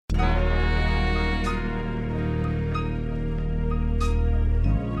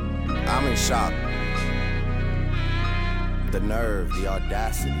Talent Shop. The nerve, the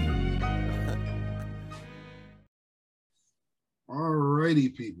audacity.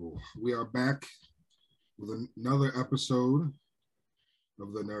 Alrighty, people. We are back with another episode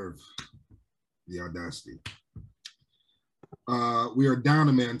of The Nerve, the audacity. We are down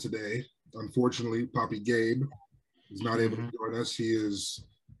a man today. Unfortunately, Poppy Gabe is not able to join us. He is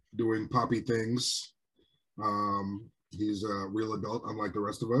doing Poppy things. He's a real adult, unlike the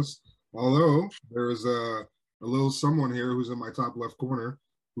rest of us. Although there is a little someone here who's in my top left corner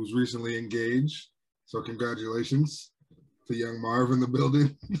who's recently engaged. So congratulations to young Marv in the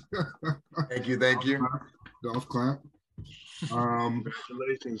building. Thank you. Golf clap.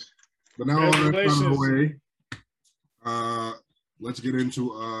 Congratulations. But now all that's out of the way, let's get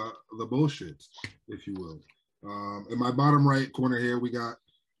into the bullshit, if you will. In my bottom right corner here, we got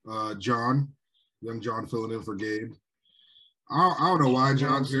John, young John filling in for Gabe. I don't know why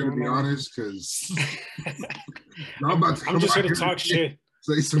John's here, to be honest, because I'm just here to talk shit.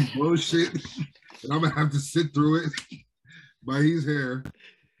 Say some bullshit, and I'm going to have to sit through it. But he's here,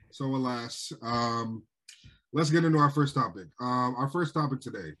 so alas. Let's get into our first topic. Our first topic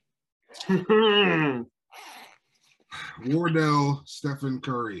today. Wardell Stephen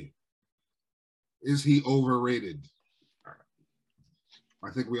Curry. Is he overrated? I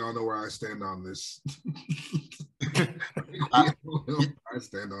think we all know where I stand on this. I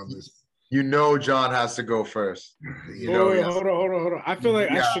stand on this. You know John has to go first. Hold on. I feel like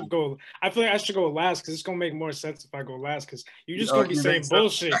I should go. I feel like I should go last because it's gonna make more sense if I go last because you're just gonna be saying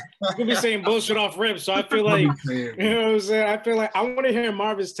bullshit. You're gonna be saying bullshit off rip. So I feel like you know what I'm saying. I feel like I want to hear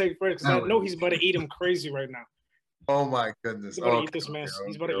Marvin's take first because I know he's about to eat him crazy right now. Oh my goodness! He's about to eat this man.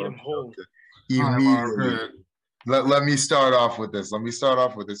 He's about to eat him whole. Let me start off with this. You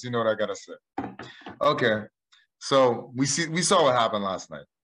know what I gotta say. Okay, so we saw what happened last night.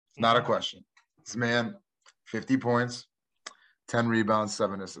 It's not a question. This man, 50 points, 10 rebounds,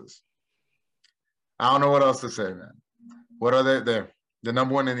 7 assists. I don't know what else to say, man. What are they? They're the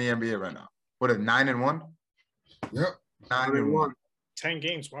number one in the NBA right now. What are 9-1? Yep. 9-1. 10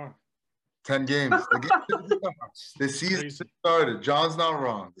 games. Wow. 10 games. The season started. John's not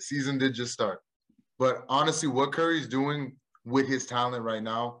wrong. The season did just start. But honestly, what Curry's doing with his talent right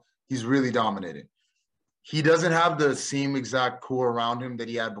now, he's really dominating. He doesn't have the same exact core around him that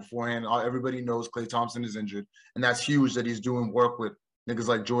he had beforehand. Everybody knows Klay Thompson is injured, and that's huge that he's doing work with niggas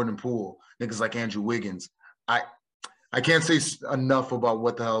like Jordan Poole, niggas like Andrew Wiggins. I can't say enough about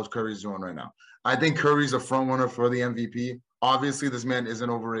what the hell Curry's doing right now. I think Curry's a front runner for the MVP. Obviously, this man isn't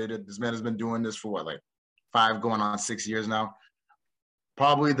overrated. This man has been doing this for 5 going on 6 years now.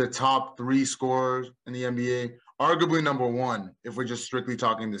 Probably the top 3 scorers in the NBA, arguably number 1 if we're just strictly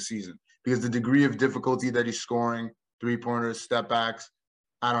talking this season. Because the degree of difficulty that he's scoring, 3-pointers, step backs,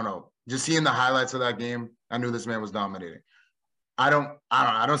 I don't know. Just seeing the highlights of that game, I knew this man was dominating. I don't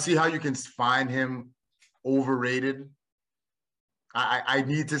see how you can find him overrated. I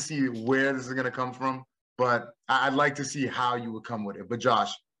need to see where this is going to come from, but I'd like to see how you would come with it. But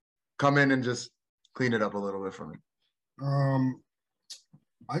Josh, come in and just clean it up a little bit for me.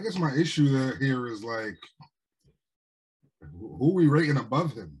 I guess my issue here is who are we rating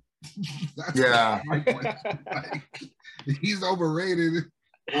above him? Yeah. He's overrated,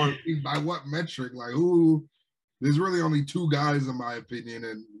 or by what metric? Who? There's really only 2 guys in my opinion,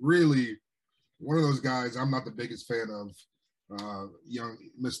 and really one of those guys I'm not the biggest fan of, young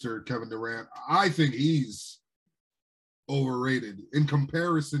Mr. Kevin Durant. I think he's overrated in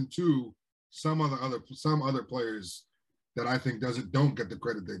comparison to some other players that I think don't get the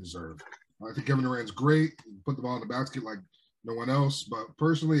credit they deserve. I think Kevin Durant's great. He put the ball in the basket like no one else. But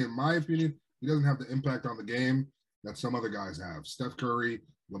personally, in my opinion, he doesn't have the impact on the game that some other guys have. Steph Curry,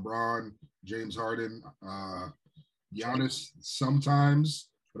 LeBron, James Harden, Giannis sometimes.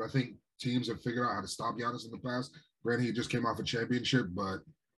 But I think teams have figured out how to stop Giannis in the past. Granted, he just came off a championship,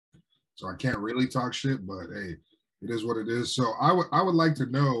 so I can't really talk shit. But hey, it is what it is. So I would like to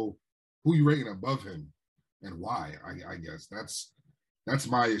know who you rating above him and why. I guess that's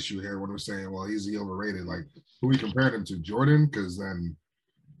my issue here when we're saying, well, he's overrated. Who we compared him to? Jordan? Because then,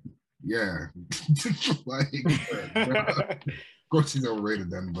 yeah. Of course he's overrated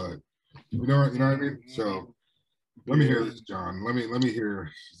then, but you know what I mean? So let me hear this, John. Let me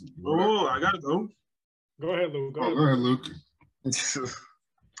hear. Oh, I gotta go. Go ahead, Luke. Go ahead, Luke. Is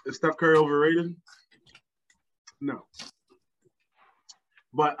Steph Curry overrated? No.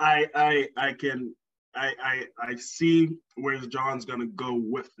 But I see where John's gonna go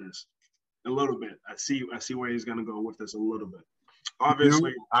with this a little bit. I see where he's gonna go with this a little bit.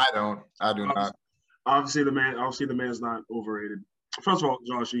 Obviously, I do not. Obviously, the man's not overrated. first of all,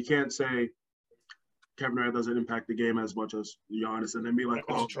 Josh, you can't say Kevin Durant doesn't impact the game as much as Giannis, and then be like,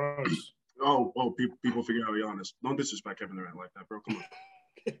 people figure out Giannis. Don't disrespect Kevin Durant like that, bro. Come on.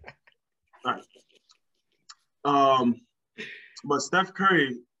 All right. But Steph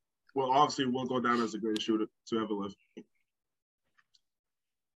Curry, obviously will go down as the greatest shooter to ever live.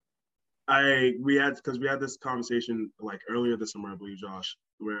 We had this conversation like earlier this summer, I believe, Josh,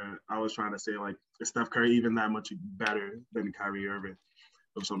 where I was trying to say like, is Steph Curry even that much better than Kyrie Irving,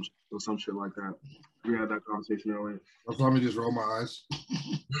 or some shit like that. We had that conversation earlier. That's why me just roll my eyes.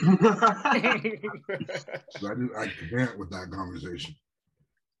 I can't with that conversation.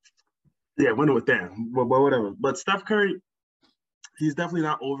 Yeah, went with that, but whatever. But Steph Curry, he's definitely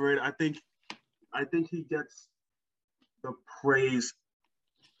not overrated. I think he gets the praise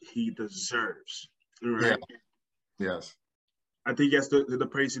he deserves. Right? Yeah. Yes. I think he gets the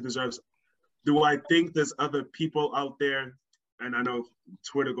praise he deserves. Do I think there's other people out there, and I know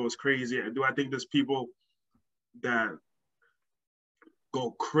Twitter goes crazy, do I think there's people that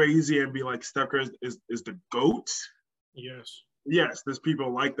go crazy and be like, Steph Curry is the GOAT? Yes. Yes, there's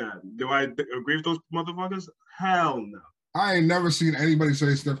people like that. Do I agree with those motherfuckers? Hell no. I ain't never seen anybody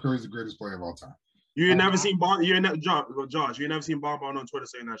say Steph Curry is the greatest player of all time. You ain't never seen Josh, you ain't never seen Bonbon on Twitter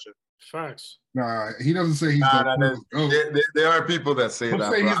saying that shit. Facts. Nah, he doesn't say he's the GOAT. There are people that say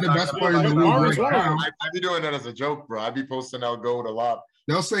that. Say he's the best player in the league right now. I be doing that as a joke, bro. I be posting out GOAT a lot.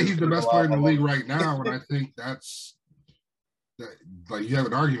 They'll say he's the best player in the league right now, and I think that's like you have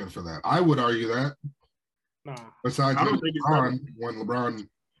an argument for that. I would argue that. Nah. Besides I don't think LeBron, when LeBron,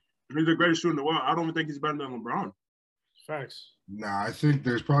 he's the greatest shooter in the world. I don't even think he's better than LeBron. Facts. Nah, I think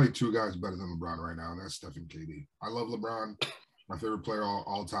there's probably two guys better than LeBron right now, and that's Steph and KD. I love LeBron, my favorite player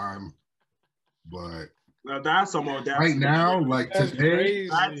all time, but now that's some audacity. Right now, like today,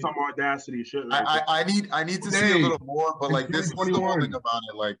 that's some audacity shit. I need to see a little more, but like this is the whole thing about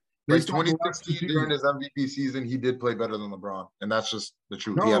it. Like 2016 during his MVP season, he did play better than LeBron, and that's just the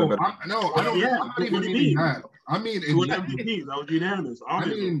truth. No, he had a better I don't. Yeah, I'm not even meaning that. I mean, two MVPs. That was unanimous. I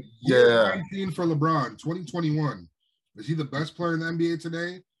mean, 19 for LeBron, 2021. Is he the best player in the NBA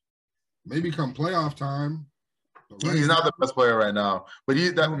today? Maybe come playoff time. He's not the best player right now, but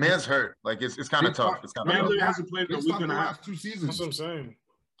that man's hurt. Like it's kind of tough. It's kind of tough. Hasn't played in a week and a half. 2 seasons. That's what I'm saying.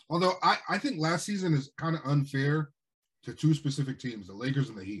 Although I think last season is kind of unfair to two specific teams, the Lakers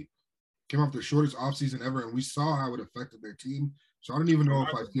and the Heat. Came off the shortest offseason ever, and we saw how it affected their team. So I don't even know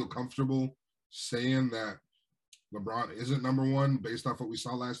if I feel comfortable saying that LeBron isn't number one based off what we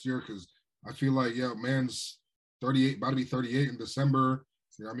saw last year, because I feel like, man's 38, about to be 38 in December.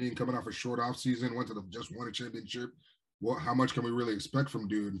 You know what I mean? Coming off a short offseason, just won a championship. How much can we really expect from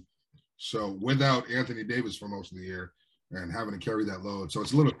dude? So without Anthony Davis for most of the year and having to carry that load. So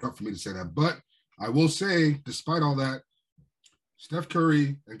it's a little tough for me to say that. But I will say, despite all that, Steph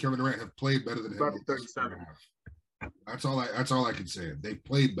Curry and Kevin Durant have played better than him. 37. That's all I can say. They've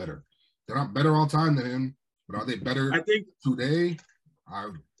played better. They're not better all time than him, but are they better today?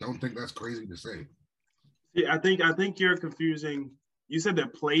 I don't think that's crazy to say. Yeah, I think you're confusing. You said they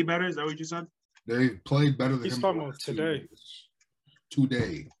play better. Is that what you said? They played better than him. He's talking about today.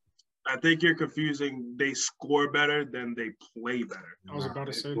 Today. I think you're confusing. They score better than they play better. I was about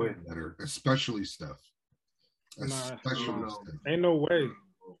to say that. Better, especially Steph. Ain't no way.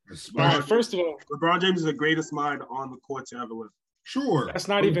 First of all, LeBron James is the greatest mind on the court to ever live. Sure. That's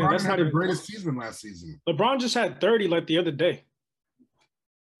not even the greatest season last season. LeBron just had 30 like the other day.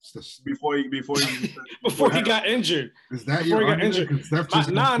 Before he got injured. Is that before he got injured?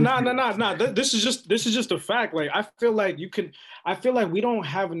 Nah. This is just a fact. Like I feel like we don't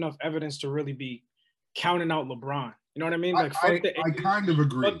have enough evidence to really be counting out LeBron. You know what I mean? Like I kind of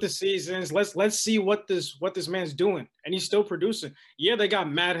agree. Fuck the seasons. Let's see what this man's doing, and he's still producing. Yeah, they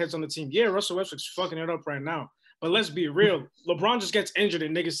got mad heads on the team. Yeah, Russell Westbrook's fucking it up right now. But let's be real. LeBron just gets injured,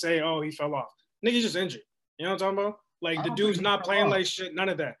 and niggas say, "Oh, he fell off." Niggas just injured. You know what I'm talking about? Like the dude's not playing like shit. None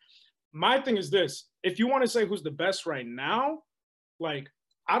of that. My thing is this: if you want to say who's the best right now, like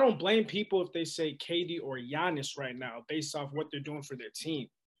I don't blame people if they say KD or Giannis right now, based off what they're doing for their team.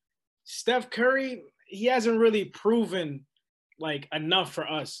 Steph Curry, he hasn't really proven like enough for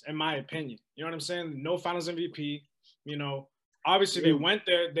us, in my opinion. You know what I'm saying? No Finals MVP. You know, obviously they went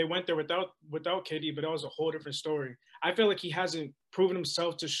there without KD, but that was a whole different story. I feel like he hasn't proven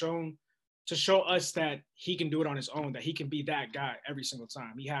himself to show us that he can do it on his own, that he can be that guy every single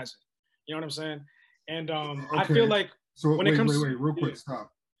time. He hasn't. You know what I'm saying? And I feel like real quick,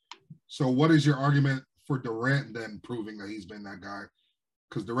 stop. So what is your argument for Durant then proving that he's been that guy?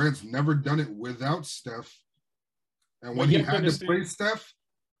 Because Durant's never done it without Steph. And when he had to play Steph,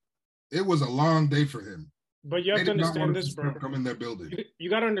 it was a long day for him. But you have to understand this, bro. Come in their building. You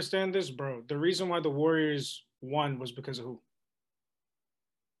got to understand this, bro. The reason why the Warriors won was because of who?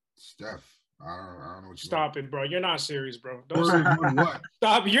 Steph. I don't know what you Stop it, bro. You're not serious, bro. What?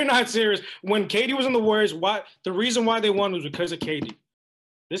 Stop. You're not serious. When KD was in the Warriors, the reason why they won was because of KD.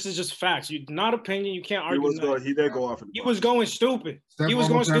 This is just facts. You not opinion. You can't argue. He did go off. He was going stupid. Steph he was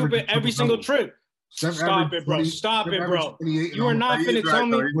going stupid every single trip. Stop it, bro. Stop it, bro. You are not finna tell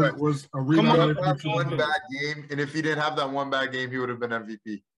me. It was a rebound. One bad game, and if he didn't have that one bad game, he would have been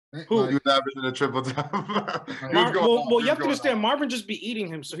MVP. Who? He was averaging a triple double. Well, you have to understand, Marvin just be eating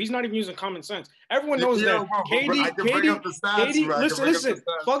him, so he's not even using common sense. Everyone knows that. KD, listen.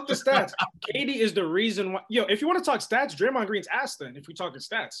 Fuck the stats. KD is the reason why. Yo, if you want to talk stats, Draymond Green's ass then. If we talking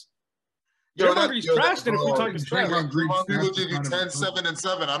stats. Draymond Green's trash then if we talking stats. Draymond Green will give you 10, 7, and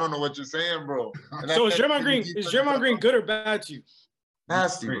 7. I don't know what you're saying, bro. So is Draymond Green good or bad to you?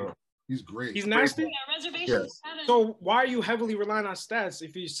 Nasty, bro. He's great. He's nasty? Yes. So why are you heavily relying on stats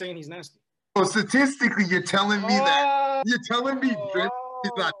if you're saying he's nasty? Well, statistically, you're telling me that. You're telling me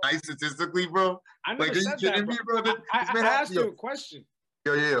he's not nice statistically, bro? I never said that, me, bro? I asked you a question.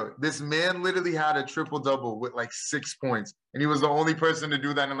 Yo. This man literally had a triple-double with like 6 points. And he was the only person to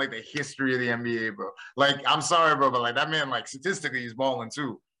do that in like the history of the NBA, bro. Like, I'm sorry, bro, but like that man, like statistically, he's balling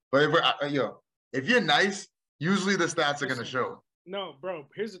too. But if you're nice, usually the stats are going to show. No, bro.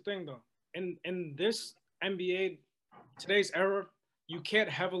 Here's the thing, though. In this NBA, today's era, you can't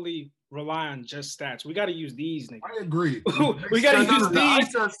heavily rely on just stats. We got to use these, nigga. I agree. We got to use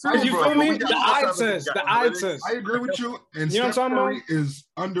these. You feel me? The eye test. I agree with you. And you know Steph Curry is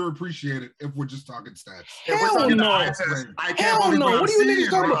underappreciated if we're just talking stats. Hell no. Hell no. What are you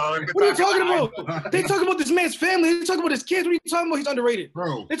niggas talking about? What are you talking about? They talk about this man's family. They talk about his kids. What are you talking about? He's underrated.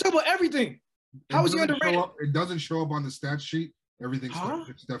 Bro. They talk about everything. How is he underrated? It doesn't show up on the stat sheet. Everything's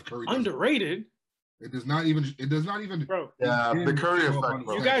Steph Curry. Underrated? It does not even. Bro. Yeah, the Curry effect,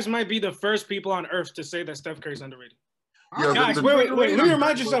 bro. You guys might be the first people on earth to say that Steph Curry's underrated. Yo, guys, wait. Let me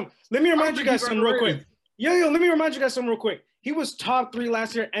remind you something. Let me remind you guys something real quick. Yo, let me remind you guys something real quick. He was top 3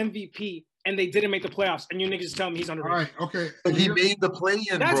 last year MVP, and they didn't make the playoffs. And you niggas tell me he's underrated. All right, okay. But he made the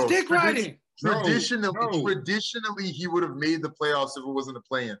play-in, bro. That's dick riding. Traditionally, he would have made the playoffs if it wasn't a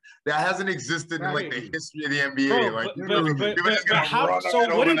play-in. That hasn't existed in like the history of the NBA. But how?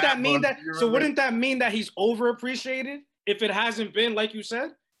 So wouldn't that mean that? So wouldn't that mean that he's overappreciated if it hasn't been like you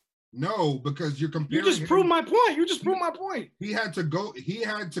said? No, because you're comparing. You just proved my point. He had to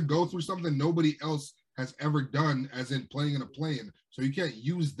go through something nobody else has ever done, as in playing in a play-in. So you can't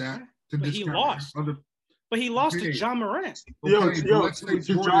use that to discount. He lost. But he lost to John Morant. Okay,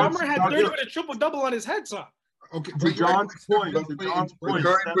 John Morant had 30 with a triple-double on his head top. Okay, to John's point.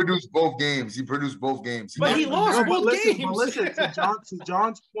 Curry produced both games. He produced both games. But he lost both games. But listen, to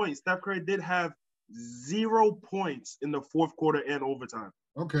John's point, Steph Curry did have 0 points in the fourth quarter and overtime.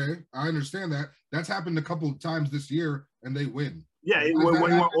 Okay, I understand that. That's happened a couple of times this year, and they win. Yeah, when he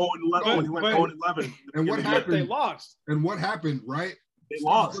went 0-11. And what happened? They lost. And what happened, right? They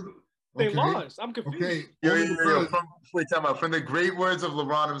lost. They lost. I'm confused. Okay. From the great words of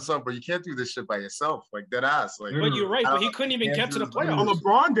LeBron himself, but you can't do this shit by yourself, like that ass. Like, but you're right. But he couldn't even get to the playoffs. Well,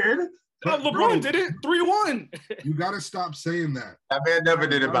 LeBron did. LeBron did it 3-1. You gotta stop saying that. That man never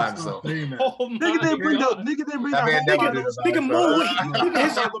did it by himself. Nigga didn't bring up. Nigga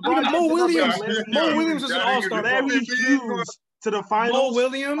Mo Williams. Mo Williams is an all-star. Larry Hughes to the finals. Mo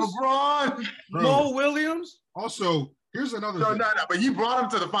Williams. LeBron. Mo Williams. Also, here's another thing. No, but he brought him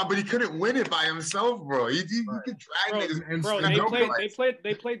to the final, but he couldn't win it by himself, bro. He could drag niggas.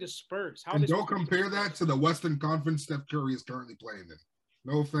 They played the Spurs. And don't compare that to the Western Conference Steph Curry is currently playing in.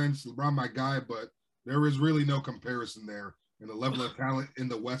 No offense, LeBron, my guy, but there is really no comparison there in the level of talent in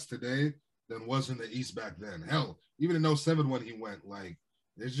the West today than was in the East back then. Hell, even in 07 when he went, like,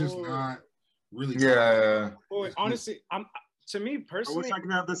 it's just not really. Yeah. Boy, honestly, to me personally, I wish I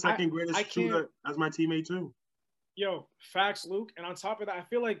could have the second greatest shooter as my teammate too. Yo, facts, Luke. And on top of that, I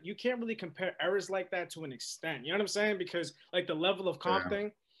feel like you can't really compare errors like that to an extent. You know what I'm saying? Because like the level of comp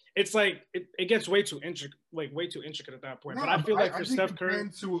thing, it's like it gets way too intricate at that point. No, but I feel like for Steph Curry,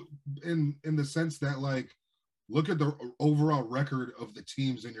 in the sense that like look at the overall record of the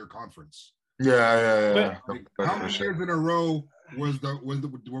teams in your conference. Yeah. Like, how many years in a row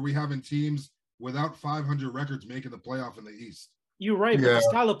were we having teams without 500 records making the playoff in the East? You're right, but the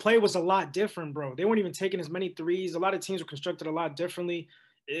style of play was a lot different, bro. They weren't even taking as many threes. A lot of teams were constructed a lot differently.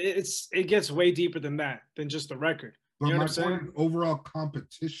 It gets way deeper than that, than just the record. But you know my what I'm saying? point is overall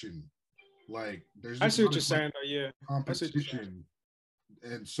competition, like there's. I see what you're saying, though. Yeah, competition.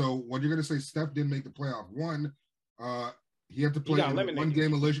 And so when you're gonna say Steph didn't make the playoff, one, he had to play one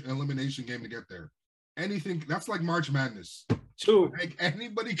game elimination game to get there. anything. That's like March Madness. 2. Like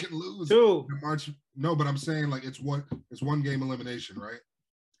anybody can lose. 2. March. No, but I'm saying like it's one game elimination, right?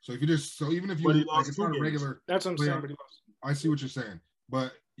 So if you even if you lost it's 2 not a games. regular. That's what I'm saying. But he lost. I see what you're saying,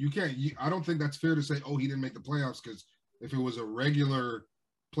 but you can't. I don't think that's fair to say, oh, he didn't make the playoffs, because if it was a regular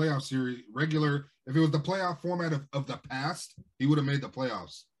playoff series, if it was the playoff format of the past, he would have made the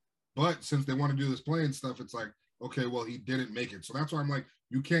playoffs. But since they want to do this playing stuff, it's like, okay, well, he didn't make it. So that's why I'm like,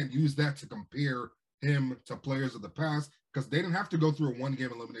 you can't use that to compare him to players of the past, because they didn't have to go through a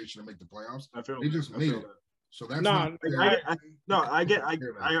 1-game elimination to make the playoffs. They just made it. So that's I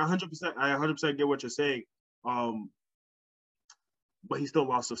 100% get what you're saying. But he still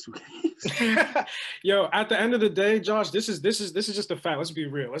lost those 2 games. Yo, at the end of the day, Josh, this is just a fact. Let's be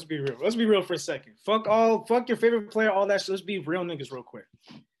real. Let's be real for a second. Fuck your favorite player, all that shit. Let's be real niggas real quick.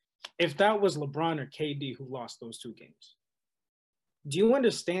 If that was LeBron or KD who lost those 2 games, do you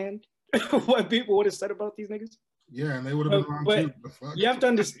understand what people would have said about these niggas? Yeah, and they would have been wrong too. You have to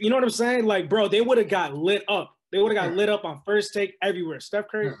understand. You know what I'm saying? Like, bro, they would have got lit up. They would have got lit up on First Take everywhere. Steph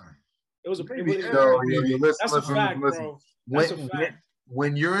Curry. Yeah. It was a that's a fact, bro. That's a fact.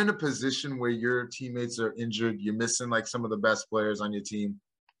 When you're in a position where your teammates are injured, you're missing like some of the best players on your team,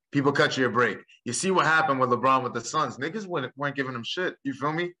 people cut you a break. You see what happened with LeBron with the Suns. Niggas weren't giving him shit. You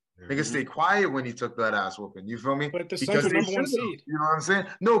feel me? Niggas stay quiet when he took that ass whooping. You feel me? But the Suns were number 1 seed. You know what I'm saying?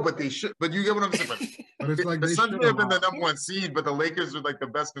 No, but they should. But you get what I'm saying? But it's like the Suns may have been the number 1 seed, but the Lakers were like the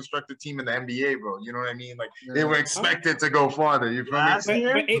best constructed team in the NBA, bro. You know what I mean? Like they were expected to go farther. You feel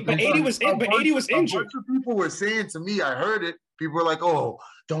me? But 80 was injured. A bunch of people were saying to me, I heard it. People were like, "Oh,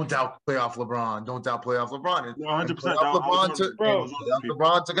 don't doubt playoff LeBron. Don't doubt playoff LeBron." 100%.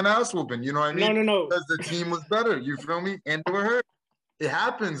 LeBron took an ass whooping. You know what I mean? No. Because the team was better. You feel me? And they were hurt. It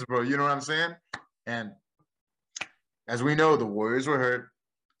happens, bro. You know what I'm saying? And as we know, the Warriors were hurt.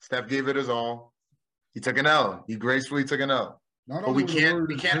 Steph gave it his all. He took an L. He gracefully took an L. But we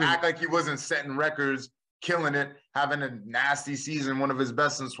can't act like he wasn't setting records, killing it, having a nasty season, one of his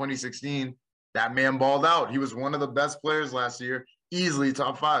best since 2016. That man balled out. He was one of the best players last year, easily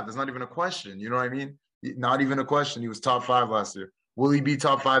top 5. There's not even a question. You know what I mean? Not even a question. He was top 5 last year. Will he be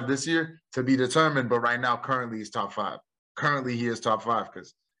top 5 this year? To be determined. But right now, currently, he's top 5. Currently, he is top 5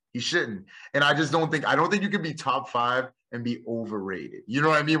 because he shouldn't. And I don't think you can be top 5 and be overrated. You know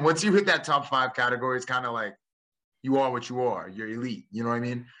what I mean? Once you hit that top 5 category, it's kind of like you are what you are. You're elite. You know what I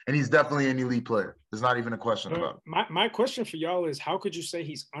mean? And he's definitely an elite player. There's not even a question about it. My question for y'all is, how could you say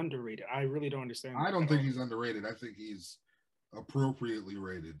he's underrated? I really don't understand. I don't think he's underrated. I think he's appropriately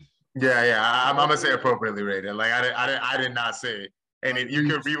rated. Yeah. I'm gonna say appropriately rated. Like I did not say. And you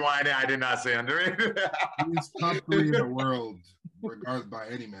can rewind it. I did not say underrated. He's top 3 in the world, regardless by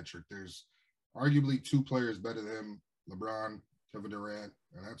any metric. There's arguably 2 players better than him: LeBron, Kevin Durant,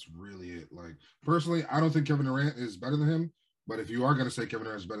 and that's really it. Like personally, I don't think Kevin Durant is better than him. But if you are gonna say Kevin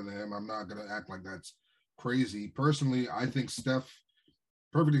Durant is better than him, I'm not gonna act like that's crazy. Personally, I think Steph,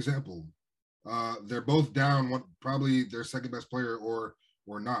 perfect example. They're both down. Probably their second best player or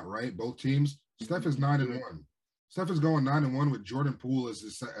not, right? Both teams. Steph is 9-1. Steph is going 9-1 with Jordan Poole as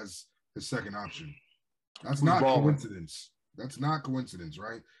his second option. That's not coincidence. That's not coincidence,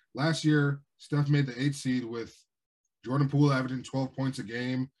 right? Last year, Steph made the 8th seed with Jordan Poole averaging 12 points a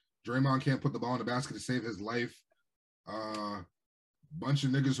game. Draymond can't put the ball in the basket to save his life. Bunch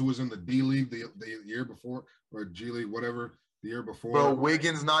of niggas who was in the D League the year before, or G League, whatever, the year before. Bro,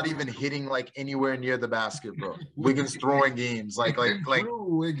 Wiggins not even hitting like anywhere near the basket, bro. Wiggins throwing games like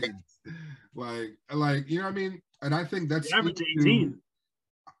Wiggins. Like you know what I mean? And I think that's 18.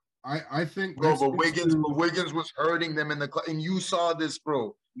 I think bro, but Wiggins was hurting them in the and you saw this,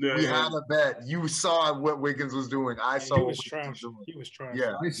 bro. We had a bet. You saw what Wiggins was doing. I saw what Wiggins was doing. He was trash.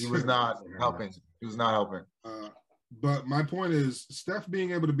 Yeah, he was not helping. He was not helping. But my point is, Steph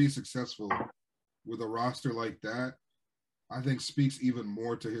being able to be successful with a roster like that, I think speaks even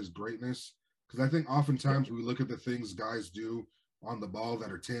more to his greatness. Because I think oftentimes we look at the things guys do on the ball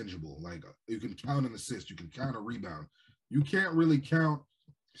that are tangible. Like you can count an assist, you can count a rebound. You can't really count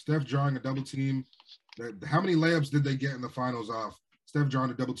Steph drawing a double team. How many layups did they get in the finals off Steph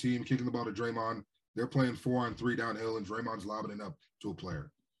drawing a double team, kicking the ball to Draymond? They're playing 4-on-3 downhill, and Draymond's lobbing it up to a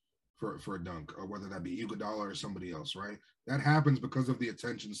player for a dunk, or whether that be Iguodala or somebody else, right? That happens because of the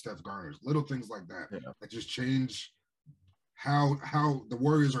attention Steph garners. Little things like that that just change how the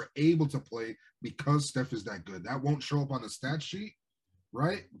Warriors are able to play because Steph is that good. That won't show up on the stat sheet,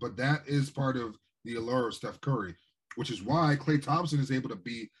 right? But that is part of the allure of Steph Curry, which is why Klay Thompson is able to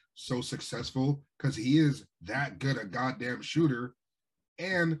be so successful, because he is that good a goddamn shooter,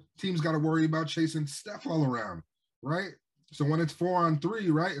 and teams got to worry about chasing Steph all around, right? So when it's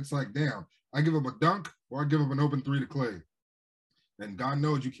 4-on-3, right, it's like, damn, I give up a dunk or I give up an open three to Clay. And God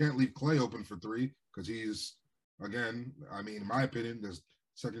knows you can't leave Clay open for three because he's, again, I mean, in my opinion, the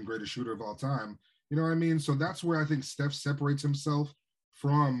second greatest shooter of all time. You know what I mean? So that's where I think Steph separates himself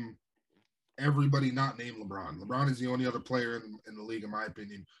from everybody not named LeBron. LeBron is the only other player in the league, in my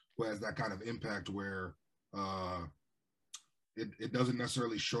opinion, who has that kind of impact where it doesn't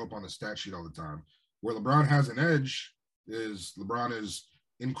necessarily show up on the stat sheet all the time. Where LeBron has an edge is LeBron is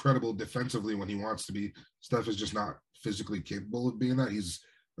incredible defensively when he wants to be. Steph is just not physically capable of being that. He's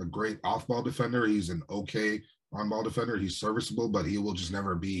a great off-ball defender. He's an okay on-ball defender. He's serviceable, but he will just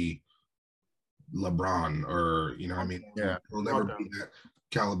never be LeBron or, you know what I mean? Yeah. He'll never be that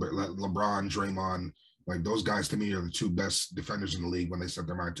caliber. Like LeBron, Draymond, like those guys to me are the two best defenders in the league when they set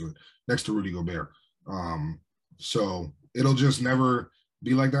their mind to it, next to Rudy Gobert. So it'll just never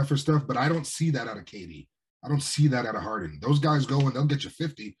be like that for Steph, but I don't see that out of KD. I don't see that out of Harden. Those guys go and they'll get you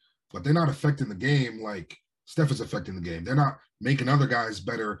 50, but they're not affecting the game like Steph is affecting the game. They're not making other guys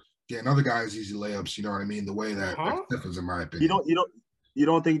better, getting other guys easy layups, you know what I mean? The way that Steph is, in my opinion. You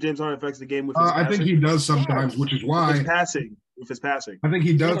don't think James Harden affects the game with his I think he does sometimes, which is why with his passing. I think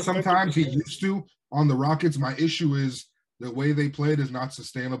he does sometimes. He used to on the Rockets. My issue is the way they played is not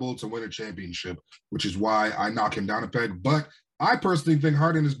sustainable to win a championship, which is why I knock him down a peg. But I personally think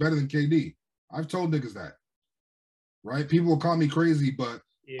Harden is better than KD. I've told niggas that. Right? People will call me crazy, but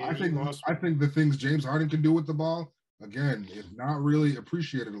yeah, I think the things James Harden can do with the ball, again, is not really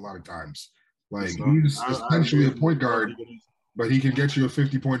appreciated a lot of times. Like he's essentially a point guard, but he can get you a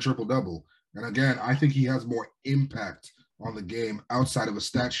 50-point triple-double. And again, I think he has more impact on the game outside of a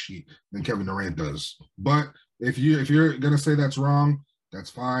stat sheet than Kevin Durant does. But if you're gonna say that's wrong, that's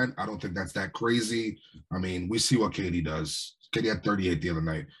fine. I don't think that's that crazy. I mean, we see what KD does. KD had 38 the other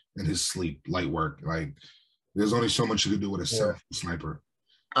night in his sleep, light work. Like, there's only so much you can do with a sniper.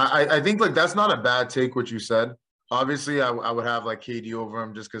 I think like that's not a bad take what you said. Obviously, I would have like KD over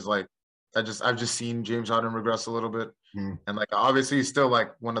him just because like I've just seen James Harden regress a little bit, and like obviously he's still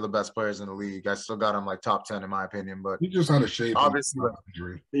like one of the best players in the league. I still got him like top 10 in my opinion, but he just had a shape. Obviously,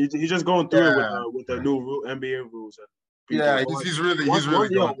 he's just going through it with the new NBA rules. Yeah, he's really going through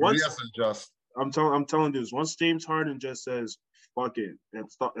it. He has to adjust. I'm telling you this. Once James Harden just says fuck it and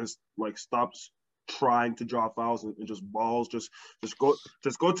stops trying to draw fouls and just balls, just go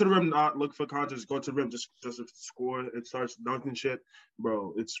to the rim, not look for contact, just go to the rim, just score. It starts dunking shit,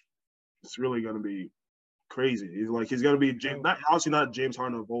 bro. It's really gonna be crazy. He's gonna be not James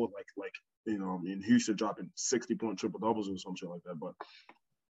Harden of old, like you know, in Houston dropping 60-point triple doubles or some shit like that. But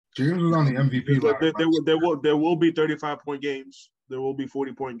James was on the MVP line. There will be 35-point games. There will be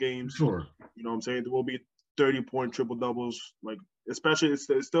 40-point games. Sure. You know what I'm saying? There will be 30-point triple doubles. Like especially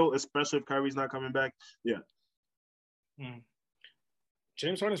if Kyrie's not coming back. Yeah.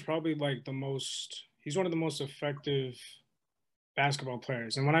 James Harden is probably like he's one of the most effective basketball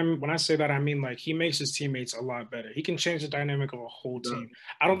players. And when I say that, I mean like he makes his teammates a lot better. He can change the dynamic of a whole team.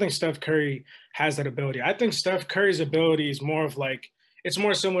 I don't think Steph Curry has that ability. I think Steph Curry's ability is more of like, it's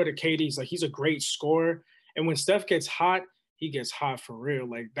more similar to KD's. Like he's a great scorer. And when Steph gets hot, he gets hot for real.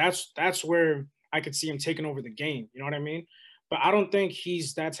 Like that's where I could see him taking over the game. You know what I mean? But I don't think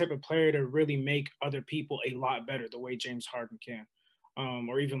he's that type of player to really make other people a lot better the way James Harden can,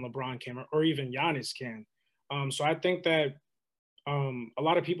 or even LeBron can, or even Giannis can. So I think that a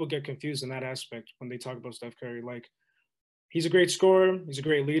lot of people get confused in that aspect when they talk about Steph Curry. Like, he's a great scorer, he's a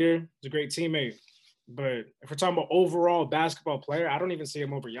great leader, he's a great teammate. But if we're talking about overall basketball player, I don't even see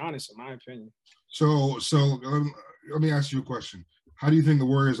him over Giannis, in my opinion. So let me ask you a question. How do you think the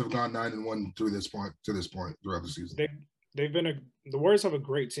Warriors have gone 9-1 to this point throughout the season? The Warriors have a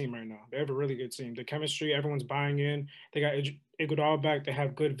great team right now. They have a really good team. The chemistry, everyone's buying in. They got Iguodala back. They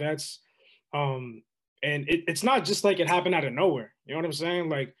have good vets. And it's not just like it happened out of nowhere. You know what I'm saying?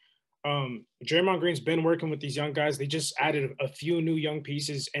 Like, Draymond Green's been working with these young guys. They just added a few new young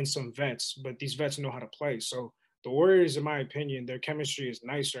pieces and some vets, but these vets know how to play. So the Warriors, in my opinion, their chemistry is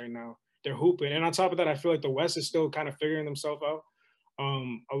nice right now. They're hooping. And on top of that, I feel like the West is still kind of figuring themselves out.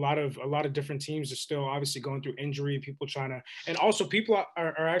 A lot of different teams are still obviously going through injury, people trying to, and also people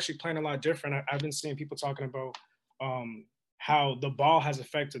are actually playing a lot different. I've been seeing people talking about how the ball has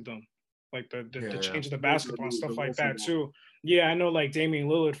affected them, like the change of the basketball and stuff like that too. Yeah, I know, like Damian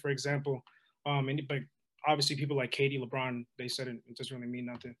Lillard, for example, but obviously people like KD, LeBron, they said it doesn't really mean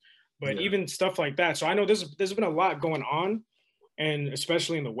nothing. But even stuff like that. So I know there's been a lot going on, and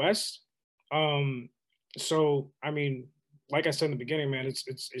especially in the West. So I mean, like I said in the beginning, man, it's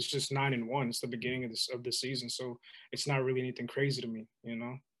just 9-1. It's the beginning of the season, so it's not really anything crazy to me, you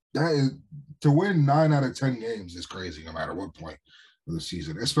know. that is to win 9 out of 10 games is crazy no matter what point of the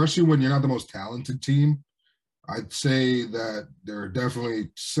season, especially when you're not the most talented team. I'd say that there are definitely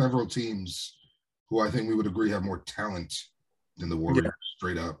several teams who I think we would agree have more talent than the Warriors,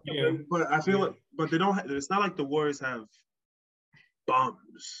 straight up. Yeah, but I feel like, but they don't. It's not like the Warriors have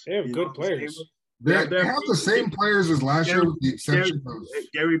bums. They have good players. They have the same players as last year, with the exception of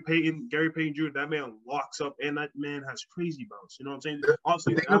Gary Payton Jr. That man locks up, and that man has crazy bounce. You know what I'm saying?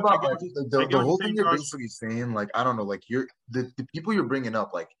 Also, the thing about the whole thing you're basically saying, like, I don't know, like the people you're bringing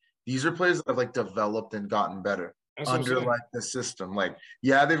up, like these are players that have like developed and gotten better under like the system. Like,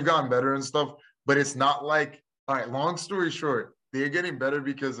 yeah, they've gotten better and stuff, but it's not like, all right, long story short, they're getting better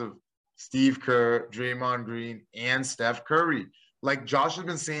because of Steve Kerr, Draymond Green, and Steph Curry. Like Josh has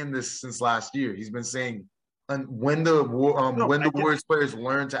been saying this since last year. He's been saying, and when the Warriors players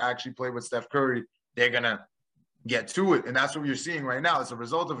learn to actually play with Steph Curry, they're gonna get to it, and that's what you're seeing right now. As a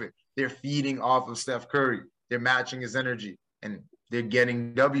result of it, they're feeding off of Steph Curry. They're matching his energy, and they're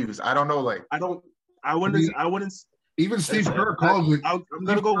getting W's. I don't know, like I wouldn't. Even Steve Kerr calls it. I'm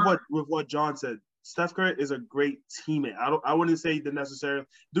gonna go with what John said. Steph Curry is a great teammate. I wouldn't say the necessary.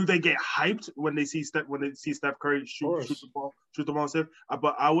 Do they get hyped when they see Steph Curry shoot the ball, Steph?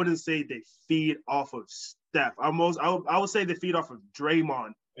 But I wouldn't say they feed off of Steph. I would say they feed off of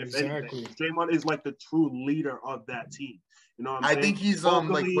Draymond. Exactly. Draymond is like the true leader of that team. You know what I'm saying? I think he's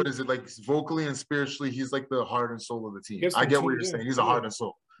like, what is it, like vocally and spiritually, he's like the heart and soul of the team. I get what you're saying. He's a heart and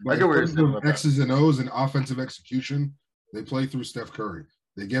soul. I get what you're saying. X's and O's and offensive execution, they play through Steph Curry.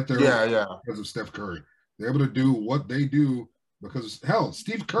 They get there because of Steph Curry. They're able to do what they do because, hell,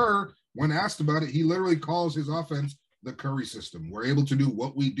 Steve Kerr, when asked about it, he literally calls his offense the Curry system. We're able to do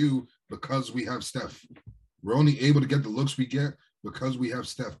what we do because we have Steph. We're only able to get the looks we get because we have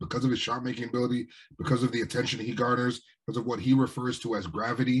Steph, because of his shot-making ability, because of the attention he garners, because of what he refers to as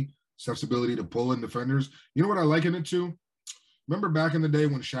gravity, Steph's ability to pull in defenders. You know what I liken it to? Remember back in the day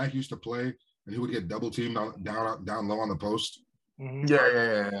when Shaq used to play and he would get double-teamed down low on the post?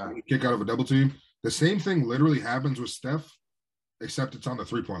 Yeah. Kick out of a double team. The same thing literally happens with Steph, except it's on the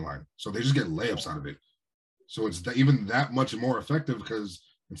 3-point line. So they just get layups out of it. So it's even that much more effective because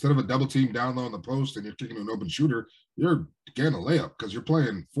instead of a double team down low on the post and you're kicking to an open shooter, you're getting a layup because you're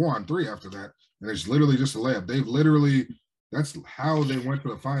playing 4-on-3 after that. And it's literally just a layup. That's how they went to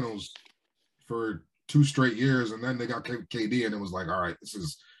the finals for 2 straight years. And then they got KD and it was like, all right, this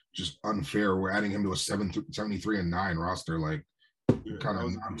is just unfair. We're adding him to a 73-9 roster. Like, kind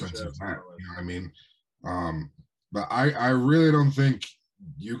of nonsense is that, you know what I mean? But I really don't think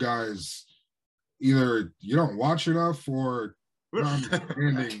you guys either you don't watch enough or you're not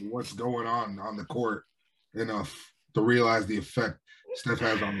understanding what's going on the court enough to realize the effect Steph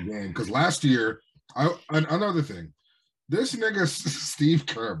has on the game. Because last year, another thing, this nigga Steve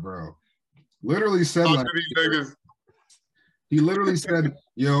Kerr, bro, literally said he literally said,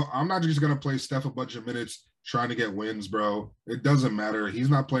 yo, I'm not just gonna play Steph a bunch of minutes trying to get wins, bro. It doesn't matter. He's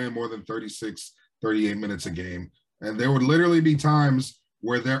not playing more than 36, 38 minutes a game. And there would literally be times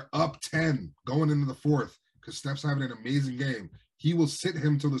where they're up 10 going into the fourth because Steph's having an amazing game. He will sit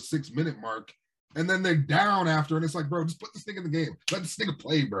him till the 6-minute mark, and then they're down after, and it's like, bro, just put this thing in the game. Let this nigga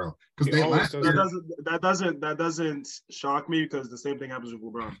play, bro. Because that doesn't shock me because the same thing happens with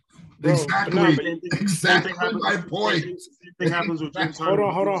LeBron. Exactly my point. Same thing happens with James Hold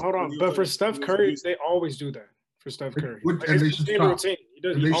on. But for Steph Curry, they always do that. For Steph Curry, and they should stop.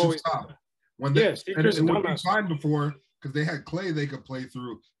 He always stop. Steve Kerr's a dumbass. Fine before because they had Clay they could play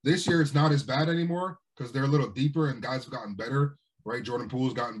through. This year it's not as bad anymore because they're a little deeper and guys have gotten better. Right, Jordan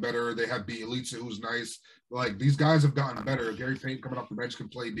Poole's gotten better. They have B. Elite, who's nice. Like these guys have gotten better. Gary Payton coming off the bench can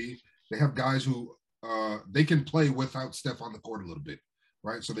play D. They have guys who they can play without Steph on the court a little bit,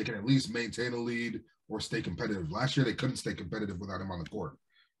 right? So they can at least maintain a lead or stay competitive. Last year they couldn't stay competitive without him on the court,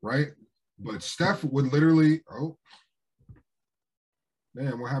 right? But Steph would literally,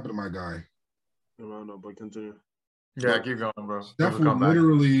 man, what happened to my guy? I don't know, but continue. Yeah, keep going, bro. Steph would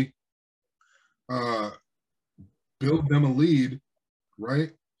literally build them a lead,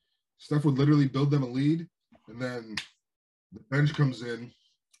 right? Steph would literally build them a lead, and then the bench comes in.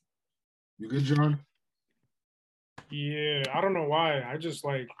 You good, John? Yeah, I don't know why. I just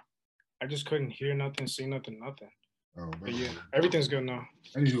couldn't hear nothing, see nothing. Oh, but yeah, everything's good now.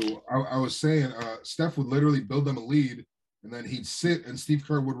 Anywho, I was saying Steph would literally build them a lead, and then he'd sit, and Steve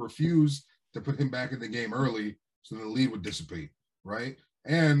Kerr would refuse to put him back in the game early, so the lead would dissipate, right?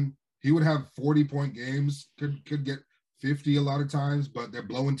 And he would have 40-point games, could get 50 a lot of times, but they're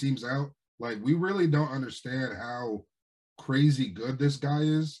blowing teams out. Like, we really don't understand how crazy good this guy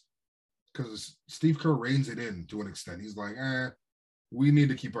is because Steve Kerr reins it in to an extent. He's like, we need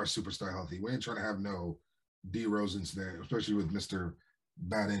to keep our superstar healthy. We ain't trying to have no D Rose incident, especially with Mr.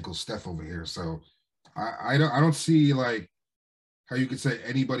 Bad Ankle Steph over here. So I don't see like how you could say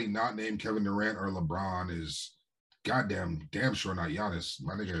anybody not named Kevin Durant or LeBron is damn sure not Giannis.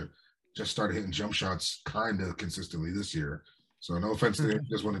 My nigga just started hitting jump shots kind of consistently this year. So no offense to him,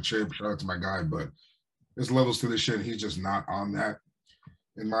 just want to chip, shout out to my guy, but there's levels to this shit. And he's just not on that,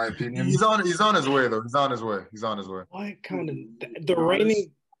 in my opinion. He's on his way though. He's on his way. What kind of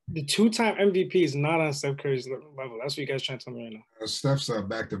the two-time MVP is not on Steph Curry's level. That's what you guys trying to tell me right now. Steph's a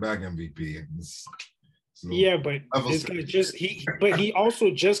back-to-back MVP. Yeah, but this guy he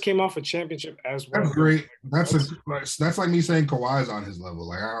also just came off a championship as well. That's great. That's like me saying Kawhi's on his level.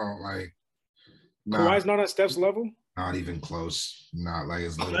 Like I don't like. Kawhi's not on Steph's level. Not even close. Not like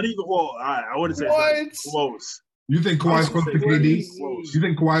his level. Not even well. I wouldn't say close. You think Kawhi's close to KD? You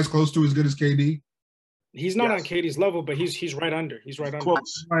think Kawhi's close to as good as KD? He's not on KD's level, but he's right under. He's right under.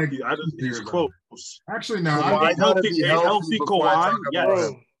 Close. Like, he's close. Actually, no. Healthy Kawhi.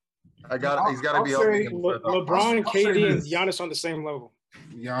 Yes. He's got to be healthy. LeBron and KD and Giannis on the same level.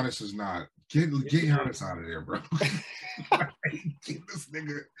 Giannis is not. Get Giannis out of there, bro. Get this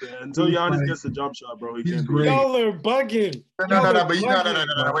nigga. Yeah, until Giannis gets the jump shot, bro. He's great. Y'all are bugging. No. Wait.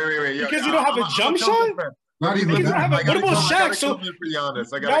 Because you don't have a jump shot? Not even that. What about Shaq? So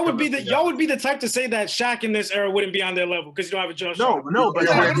y'all would be the type to say that Shaq in this era wouldn't be on their level because you don't have a jump shot. No, but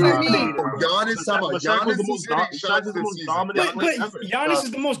Giannis is the most dominant. But Giannis is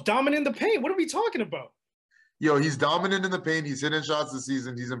the most dominant in the paint. What are we talking about? Yo, he's dominant in the paint. He's hitting shots this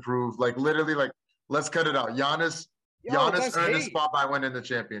season. He's improved. Like literally, like let's cut it out. Giannis earned his spot by winning the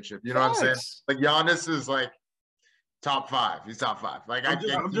championship. You know what I'm saying? Like Giannis is like top 5. He's top 5. Like I'm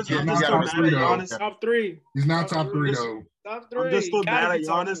just top 3. He's not top 3 though. Top 3. I'm just still mad at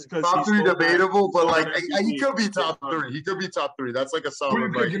Giannis because top 3 debatable, but like he could be top 3. He could be top 3. That's like a solid. Who are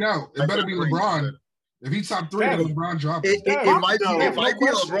you picking out? It better be LeBron. If he's top 3, LeBron drops it. It might be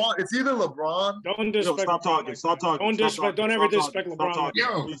LeBron. It's either LeBron. Don't disrespect. Stop talking. Don't ever disrespect LeBron.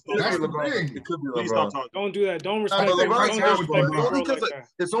 Yo, that's the thing. It could be Please LeBron. stop talking. Don't do that. Don't respect.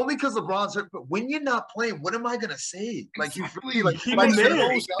 It's only because LeBron's hurt. But when you're not playing, what am I gonna say? Like you really like keep him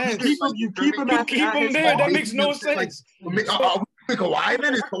there. You keep him there. That makes no sense. Kawhi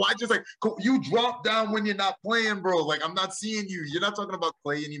then is Kawhi just like you drop down when you're not playing, bro. Like I'm not seeing you. You're not talking about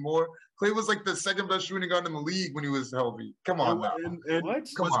Klay anymore. Klay was like the second best shooting guard in the league when he was healthy. Come on now.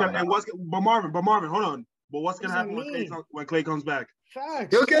 But Marvin, hold on. But what's gonna happen when Klay comes back? Facts.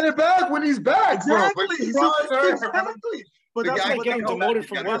 He'll get it back when he's back, exactly. bro. Exactly. But that's like getting demoted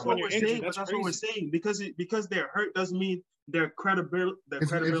from work when you're injured. That's what we're saying. Because they're hurt doesn't mean their credibility.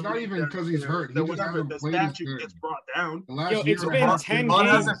 It's not even because he's hurt. He whatever the statue gets brought down. It's been 10 games.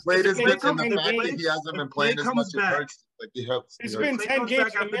 Hasn't played as good, and the fact that he hasn't been playing as much as hurts. Like he helps. It's been 10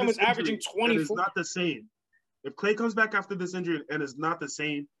 games. The man was averaging 24. It's not the same. If Klay comes back after this injury and is not the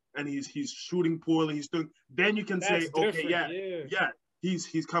same, and he's shooting poorly, then you can say, okay, yeah.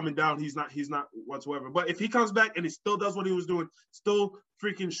 He's coming down. He's not whatsoever. But if he comes back and he still does what he was doing, still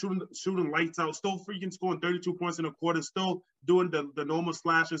freaking shooting lights out, still freaking scoring 32 points in a quarter, still doing the normal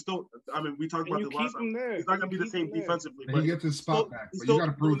slash, and still, I mean, we talked about the last time. He's not gonna be the same defensively. But he gets his spot back. But you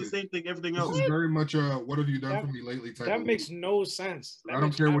gotta prove the same thing. Everything else. This is very much what have you done for me lately? That makes no sense. I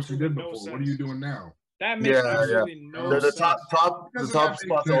don't care what you did before. What are you doing now? That makes absolutely no sense. The top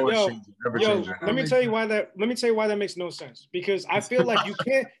spots always changing. Let me tell you why that makes no sense. Because I feel like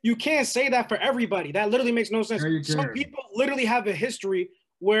you can't say that for everybody. That literally makes no sense. Some people literally have a history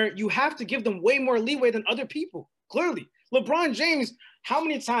where you have to give them way more leeway than other people. Clearly, LeBron James. How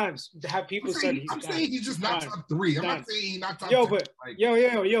many times have people said he's I'm saying he's just not top 3. I'm not saying he's not top 10.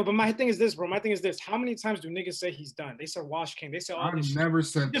 But my thing is this, bro. My thing is this. How many times do niggas say he's done? They said Wash King. They said all this. I've never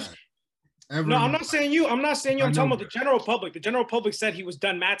said that. Ever. No, I'm not saying you. I'm talking about the general public. The general public said he was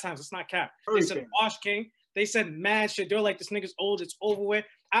done mad times. It's not cap. They said Wash King. They said mad shit. They're like, this nigga's old. It's over with.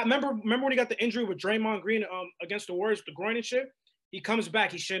 I remember when he got the injury with Draymond Green against the Warriors, the groin and shit. He comes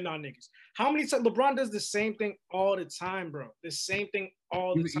back. He's shitting on niggas. How many times LeBron does the same thing all the time, bro? The same thing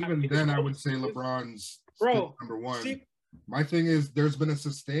all the time. Even then, I would say LeBron's number 1. My thing is, there's been a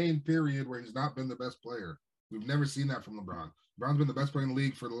sustained period where he's not been the best player. We've never seen that from LeBron. LeBron's been the best player in the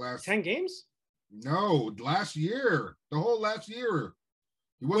league for the last 10 games. No, last year, the whole last year,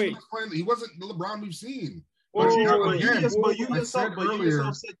 he wasn't playing. He wasn't the LeBron we've seen.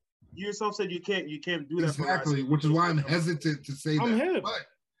 You yourself said you can't do that exactly, which is why I'm hesitant to say that.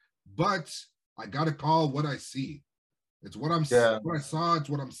 But I gotta call what I see. It's what I'm seeing. What I saw. It's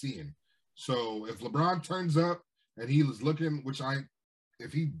what I'm seeing. So if LeBron turns up and he was looking,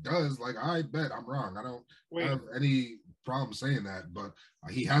 if he does, like I bet I'm wrong. I don't have any problem saying that, but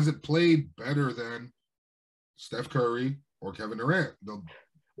he hasn't played better than Steph Curry or Kevin Durant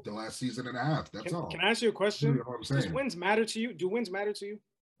the last season and a half. That's all. Can I ask you a question? That's what I'm saying. Does wins matter to you? Do wins matter to you?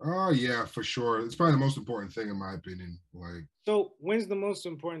 Oh yeah, for sure. It's probably the most important thing in my opinion. Like, so wins the most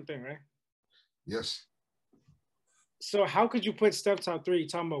important thing, right? Yes. So how could you put Steph top 3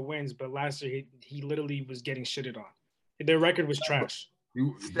 talking about wins, but last year he literally was getting shitted on. Their record was trash.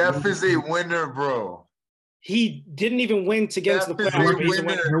 Steph is a winner, bro. He didn't even win to get into the playoffs, but he's a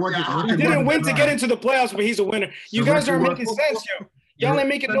winner. He didn't win to get into the playoffs, but he's a winner. You guys aren't making sense, yo. Y'all ain't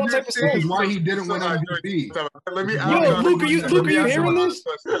making no type of sense. This is why he didn't win MVP. Let me Yo, Luke, are you hearing this?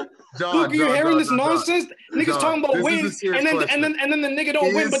 Luke, are you hearing this nonsense? Niggas talking about wins, and then the nigga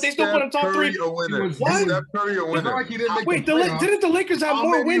don't win, but they still put him top 3. What? Steph Curry a winner? Wait, didn't the Lakers have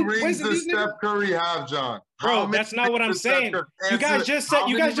more wins than these niggas? Steph Curry have, John? Bro, that's not what I'm saying. You guys just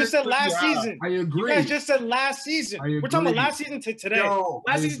said last season. I agree. You guys just said last season. We're talking about last season to today.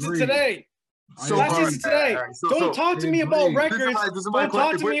 Last season to today. So last season today. Don't talk to me about records. Don't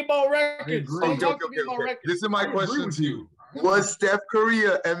talk to me about records. Don't talk to me about records. This is my question to you. Was Steph Curry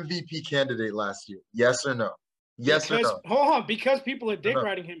an MVP candidate last year? Yes or no? Yes or no? Hold on, because people are dick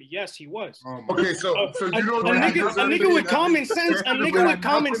riding him. Yes, he was. Okay, so you don't a nigga with common sense, a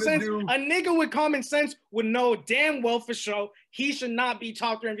nigga with common sense would know damn well for sure he should not be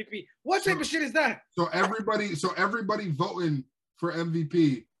top 3 MVP. What type of shit is that? So everybody voting for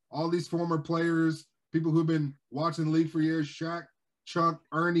MVP, all these former players, people who've been watching the league for years, Shaq, Chuck,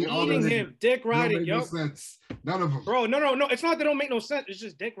 Ernie, all of them. Dick riding, yo. No sense. None of them. Bro, no. It's not they don't make no sense. It's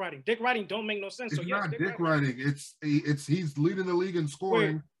just dick riding. Dick riding don't make no sense. It's not dick riding. It's he's leading the league in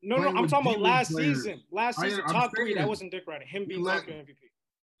scoring. Wait, no. I'm talking about last season. Last season, top 3. That wasn't dick riding. Him being top 3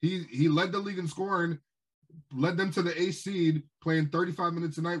 MVP. He led the league in scoring, led them to the 8th seed, playing 35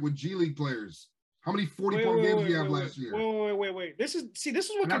 minutes a night with G League players. How many 40-point games did he have last year? Wait. This is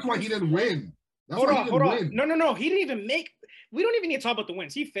what. That's why he didn't win. Hold on. No. He didn't even make. We don't even need to talk about the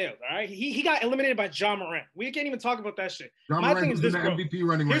wins. He failed. All right. He got eliminated by Ja Morant. We can't even talk about that shit. My thing is this, bro. MVP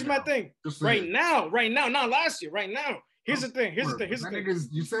running Here's my thing. Right now, not last year. Right now. Here's the thing. Here's the thing.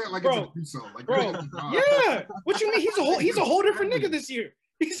 You say it like bro, it's a piece like, bro. Yeah. What you mean? He's a whole different nigga this year.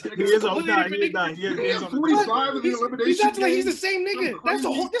 He is a whole different nigga. He has 45 in the elimination. He's acting like he's the same nigga. That's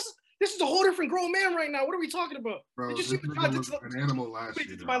the whole. This is a whole different grown man right now. What are we talking about? Bro, did you see an animal last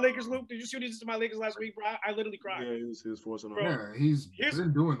year? To my Lakers, Luke. Did you see what he did to my Lakers last week, bro? I literally cried. Yeah, he was forcing. Yeah, he's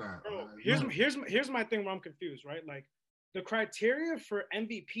been doing that. Bro, here's my thing where I'm confused, right? Like the criteria for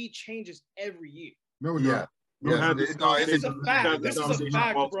MVP changes every year. No, yeah. This is a fact. This is a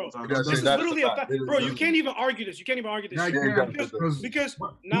fact, bro. This is literally a fact, bro. You can't even argue this. You can't even argue this because you can't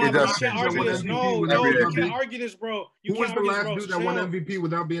argue this. No, you can't argue this, bro. Who was the last dude that won MVP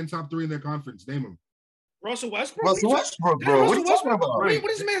without being top 3 in their conference? Name him. Russell Westbrook. Russell Westbrook, bro. What are you talking about? What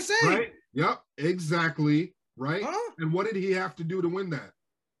is this man saying? Right? Yep, exactly. Right. And what did he have to do to win that?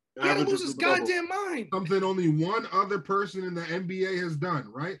 He had to lose his goddamn mind. Something only one other person in the NBA has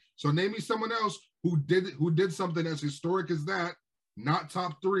done, right? So name me someone else who did something as historic as that, not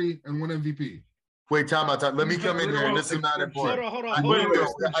top 3 and won MVP. Wait, time out. Let me come in here, and this is not important. Hold on.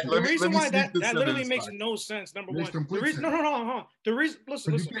 The reason why that literally makes no sense. Number one, the reason. No. The reason.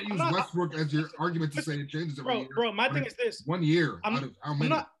 Listen. You can't use Westbrook as your argument to say it changes every year. Bro, my thing is this: 1 year out of how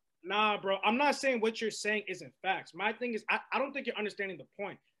many? Nah, bro. I'm not saying what you're saying isn't facts. My thing is, I don't think you're understanding the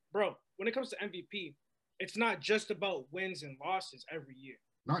point. Bro, when it comes to MVP, it's not just about wins and losses every year.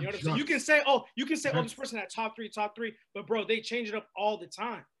 You know what I'm saying? You can say, this person had top three, but bro, they change it up all the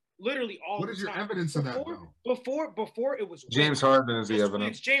time. Literally all the time. What is your evidence of that, though? Before it was James Harden is the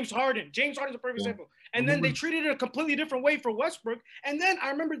evidence. James Harden's a perfect example. And then they treated it a completely different way for Westbrook. And then I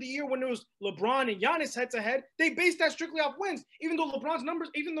remember the year when it was LeBron and Giannis head to head, they based that strictly off wins, even though LeBron's numbers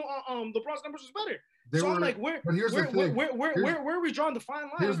was better. I'm like, where are we drawing the fine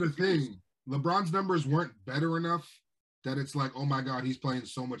line? Here's the thing. LeBron's numbers weren't better enough that it's like, oh my God, he's playing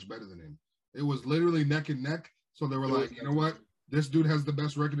so much better than him. It was literally neck and neck. So they were like, you know what? This dude has the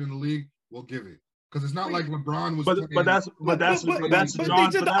best record in the league. We'll give it. Because it's not like LeBron was. But they did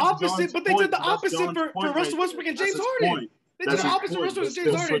the opposite. But they did the opposite for Russell Westbrook and James Harden. They did the opposite for Russell and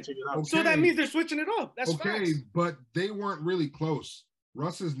James Harden. So that means they're switching it up. That's okay, but they weren't really close.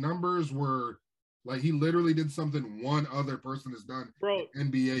 Russ's numbers were like he literally did something one other person has done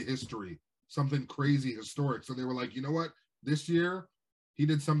in NBA history. Something crazy historic. So they were like, you know what? This year, he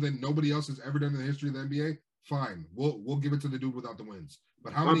did something nobody else has ever done in the history of the NBA. fine. We'll give it to the dude without the wins.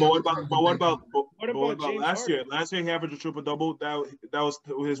 But how But many? what about James last Harden? year? Last year he averaged a triple double. That was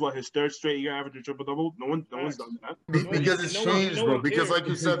his third straight year averaging a triple double. No one's done that. Because it's changed, bro. Because like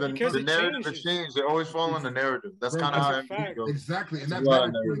you said, the narrative changes. has changed. They always fall on the narrative. That's kind of how MVP goes. Exactly, and that to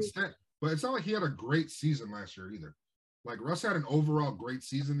an extent. But it's not like he had a great season last year either. Like Russ had an overall great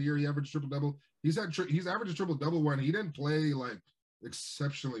season the year he averaged triple double. He's averaged a triple double when he didn't play like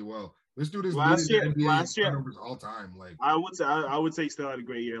exceptionally well. This dude is last year turnovers all time. Like I would say he still had a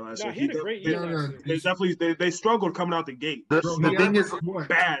great year last year. He had a great year last year. They definitely they struggled coming out the gate. The thing is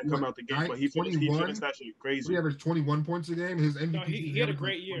bad coming out the gate, but he finished that shit crazy. He averaged 21 points a game. His MVP. No, he had a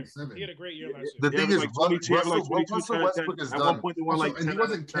great year. He had a great year last year. The thing is, like 22, Russell Westbrook has done. At one point, they won like 10, and he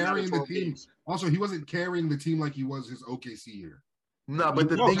wasn't carrying the team. Games. Also, he wasn't carrying the team like he was his OKC year. No, but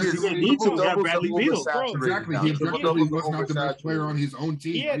the thing is, he didn't need to. He had Bradley Beal. Exactly. He definitely was not the best player on his own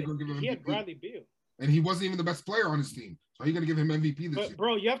team. He had Bradley Beal. And he wasn't even the best player on his team. So how are you going to give him MVP this year?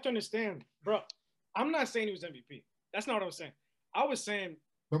 Bro, you have to understand. Bro, I'm not saying he was MVP. That's not what I was saying. I was saying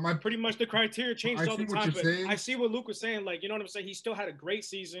pretty much the criteria changed all the time. But I see what Luke was saying. Like, you know what I'm saying? He still had a great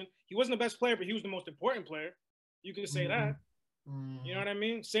season. He wasn't the best player, but he was the most important player. You can say that. You know what I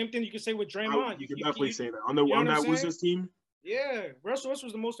mean? Same thing you can say with Draymond. You can definitely say that. On that Wizards team. Yeah, Russell Westbrook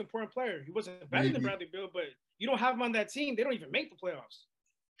was the most important player. He wasn't better than Bradley Beal, but you don't have him on that team. They don't even make the playoffs.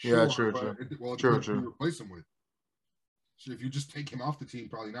 Yeah, true. True. Replace him with. So if you just take him off the team,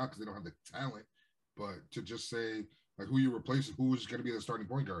 probably not because they don't have the talent. But to just say like who you replace, who's going to be the starting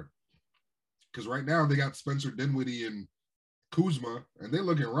point guard? Because right now they got Spencer Dinwiddie and Kuzma, and they're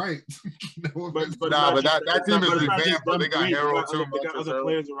looking right. but that team is advanced. They got Harold too. They got other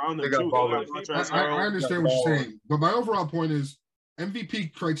players around them too. I understand what you're saying, but my overall point is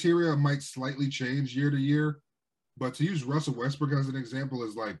MVP criteria might slightly change year to year. But to use Russell Westbrook as an example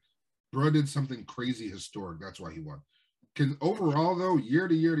is like, bro did something crazy historic. That's why he won. Because overall, though, year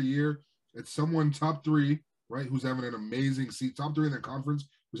to year, it's someone top three, right, who's having an amazing top three in their conference,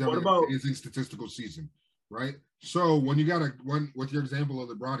 who's having an amazing statistical season, right? So when you got with your example of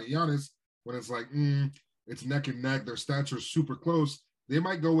LeBron and Giannis, when it's like, it's neck and neck, their stats are super close, they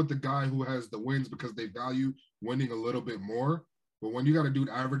might go with the guy who has the wins because they value winning a little bit more. But when you got a dude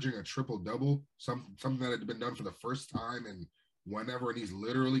averaging a triple-double, something that had been done for the first time and whenever, and he's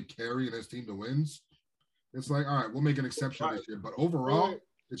literally carrying his team to wins, it's like, all right, we'll make an exception this year. But overall,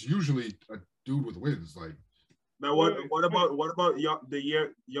 it's usually a dude with wins. Like, now, what about the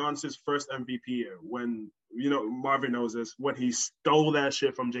year Giannis' first MVP year when Marvin knows this, when he stole that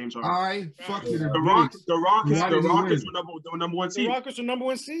shit from James Harden? I fucking agree. The Rockets were number one seed. The Rockets were number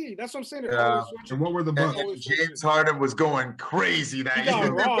one seed. That's what I'm saying. Yeah. And what were the Bucks? James Harden was going crazy that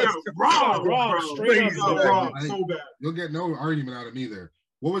year. Robbed, straight up, so bad. You'll get no argument out of me there.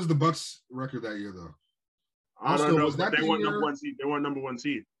 What was the Bucks record that year, though? I don't know. They weren't number one seed. They weren't number one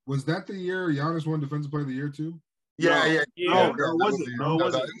seed. Was that the year Giannis won Defensive Player of the Year too? Yeah. No, it wasn't. I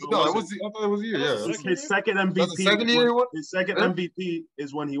thought it was a year. Yeah. His second MVP. His second MVP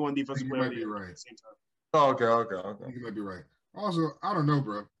is when he won Defensive Player of the Year. Right. At the same time. Oh, okay. I think you might be right. Also, I don't know,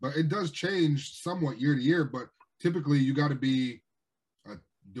 bro, but it does change somewhat year to year. But typically, you got to be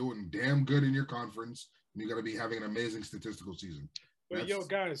doing damn good in your conference, and you got to be having an amazing statistical season. But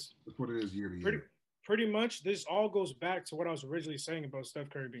guys, that's what it is year to year. Pretty much, this all goes back to what I was originally saying about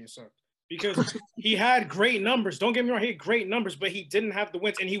Steph Curry being sucked. Because he had great numbers. Don't get me wrong, he had great numbers, but he didn't have the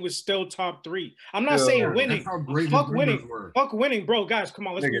wins, and he was still top three. I'm not saying winning. Fuck winning. Fuck winning, bro. Guys, come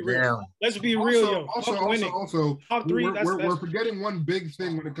on, let's be real. Let's be real, yo. Also, top three. We're forgetting one big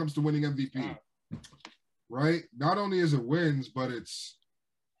thing when it comes to winning MVP. Right? Not only is it wins, but it's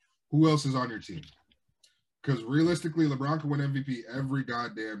who else is on your team. Because realistically, LeBron can win MVP every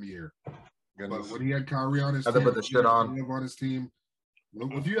goddamn year. But when he had Kyrie on his team, on his team,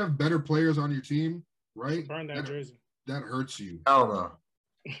 if you have better players on your team, right? Burn that jersey. That hurts you. Hell no.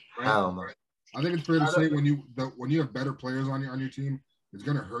 Right? Hell no. I think it's fair to say when you have better players on your team, it's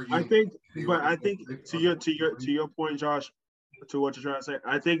gonna hurt you. I think to your point, Josh, to what you're trying to say,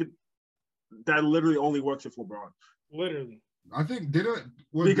 I think that literally only works with LeBron. Literally. I think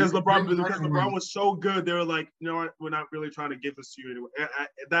because LeBron was so good, they were like, you know what, we're not really trying to give this to you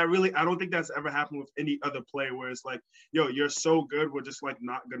anyway. I don't think that's ever happened with any other player where it's like, yo, you're so good, we're just like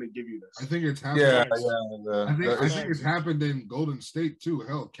not gonna give you this. I think it's happened. I think it's happened in Golden State too.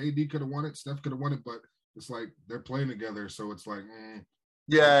 Hell, KD could have won it, Steph could have won it, but it's like they're playing together, so it's like.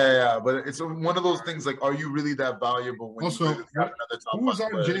 Yeah, but it's one of those things like, are you really that valuable? When also, who was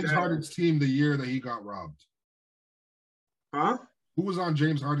on James Harden's team the year that he got robbed? Huh? Who was on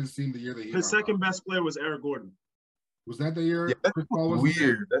James Harden's team the year that he His second best player was Eric Gordon. Was that the year? Yeah, that was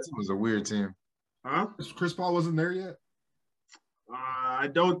weird. That was a weird team. Huh? Chris Paul wasn't there yet? I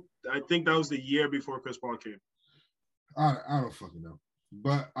think that was the year before Chris Paul came. I don't fucking know.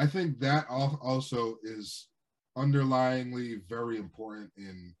 But I think that also is underlyingly very important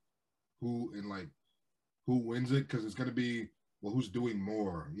in who wins it, because it's going to be, well, who's doing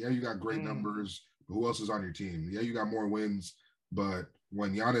more? Yeah, you got great numbers, but who else is on your team? Yeah, you got more wins, but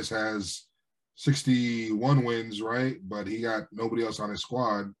when Giannis has 61 wins, right? But he got nobody else on his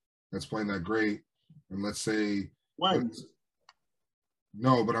squad that's playing that great. And let's say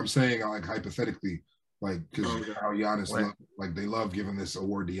no, but I'm saying like hypothetically, like because how Giannis they love giving this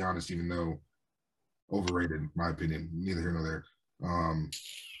award to Giannis, even though overrated, in my opinion. Neither here nor there.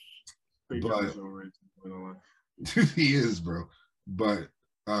 But he is, bro. But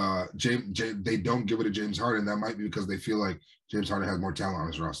James, they don't give it to James Harden. That might be because they feel like James Harden has more talent on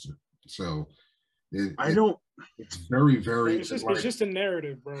his roster. So it's very, very. It's just a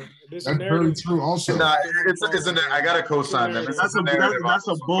narrative, bro. That's very true. Also, I gotta co-sign that. That's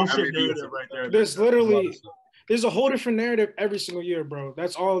a bullshit narrative right there. There's a whole different narrative every single year, bro.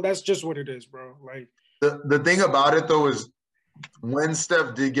 That's just what it is, bro. Like the thing about it though is when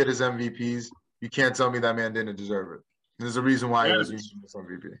Steph did get his MVPs, you can't tell me that man didn't deserve it. There's a reason why he was unanimous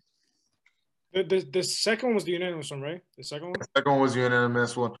MVP. The second one was the unanimous one, right? The second one? The second one was the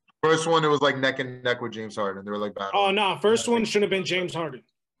unanimous one. First one, it was like neck and neck with James Harden. They were like battling. Oh, no. First one should have been James Harden.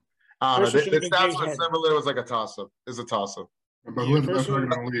 The stats were similar. It was like a toss-up. It's a toss-up. But who had the best record in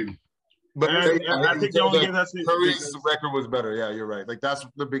the league? But I think the only game that's Curry's record was better. Yeah, you're right. Like that's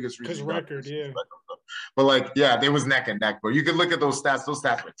the biggest reason. His record, yeah. But like, yeah, they was neck and neck, bro. You could look at those stats. Those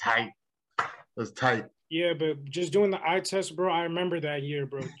stats were tight. It was tight. Yeah, but just doing the eye test, bro, I remember that year,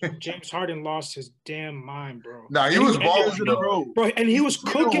 bro. James Harden lost his damn mind, bro. Nah, he was balling, bro. And he was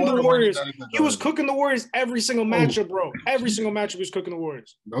cooking the Warriors. He was cooking the Warriors every single matchup, bro. Every single matchup he was cooking the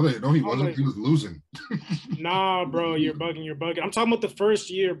Warriors. No, he wasn't. Like, he was losing. Nah, bro, you're bugging. I'm talking about the first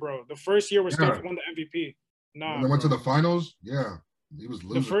year, bro. The first year where Steph won the MVP. Nah, when they went to the finals, yeah, he was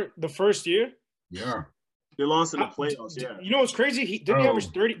losing. The first year? Yeah. They lost in the playoffs, yeah. You know what's crazy? Didn't he average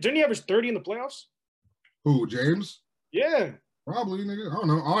 30? Didn't he average 30 in the playoffs? Who, James? Yeah. Probably, nigga. I don't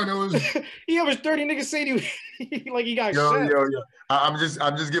know. All I know is he averaged 30. Niggas say he got shot. Yo. I'm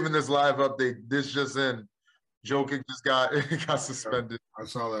just giving this live update. This just in. Jokic just got suspended. I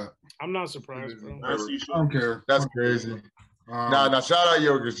saw that. I'm not surprised, bro. I don't care. That's crazy. Nah, shout out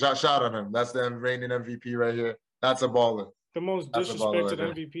Jokic. Shout on him. That's the reigning MVP right here. That's a baller. The most disrespected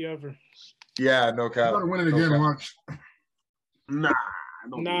MVP ever. Yeah, no cap. Gotta win it again. Watch. Nah,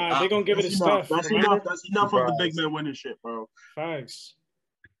 they're gonna give it to Steph. That's enough of the big man winning shit, bro. Facts.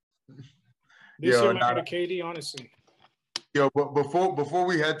 This year might go to KD, honestly. Yo, but before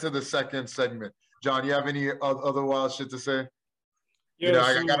we head to the second segment, John, you have any other wild shit to say? Yo,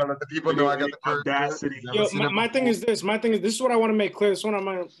 I gotta let the people know I got the audacity. Yo, my thing is this. This is what I want to make clear. This is what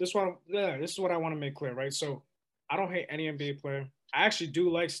I want to make clear, right? So I don't hate any NBA player. I actually do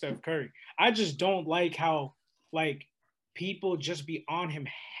like Steph Curry. I just don't like how people just be on him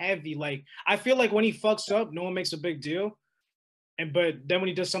heavy. Like, I feel like when he fucks up, no one makes a big deal. But then when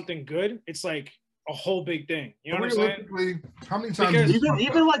he does something good, it's like a whole big thing. You know what I'm saying? How many times?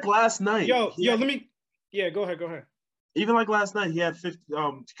 Even like last night. Go ahead. Even like last night, he had 50.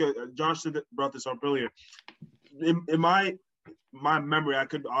 Josh brought this up earlier. In my memory, I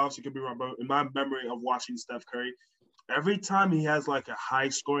could be wrong, but in my memory of watching Steph Curry, every time he has like a high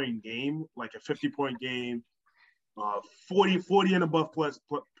scoring game, like a 50-point game, 40 and above plus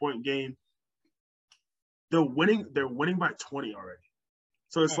point game, they're winning by 20 already.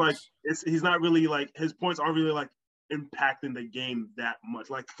 So it's like he's not really like, his points aren't really like impacting the game that much.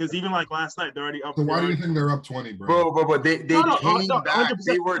 Like, because even like last night, they're already up. So why do you think they're up 20, bro? But they came back.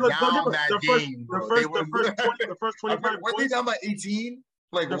 They were down that game. The first 25 points. Were they down by 18?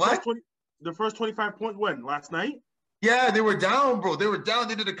 Like what? The first 25 points when? Last night? Yeah, they were down, bro. They were down.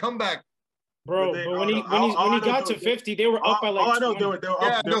 They did a comeback. Bro, but when he got to 50, they were up by like 20. They were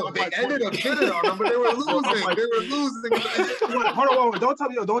up. They ended up shitting on them, but they were losing. They were losing. Hold on. Don't tell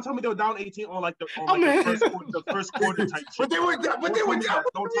me they were down 18 on like the first quarter type. But they were down. Don't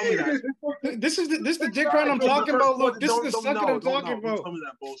tell me that. This is the dick round I'm talking about. Look, this is the second I'm talking about. Don't tell me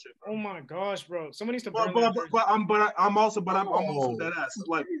that bullshit. Oh my gosh, bro. Somebody needs to burn that. But I'm also dead ass.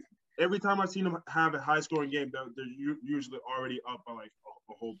 Like, every time I've seen them have a high-scoring game, they're usually already up by like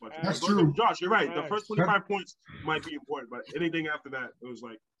a whole bunch. That's true. Josh, you're right. The first 25 points might be important, but anything after that, it was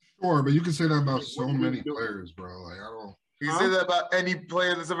like. Sure, but you can say that about so many players, bro. Like, I don't. You can say that about any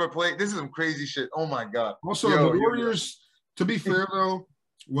player that's ever played. This is some crazy shit. Oh my god. Also, the Warriors. To be fair though,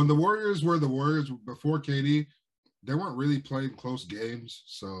 when the Warriors were the Warriors before KD, they weren't really playing close games,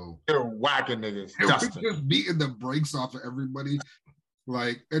 so they're whacking niggas. they were just beating the brakes off of everybody.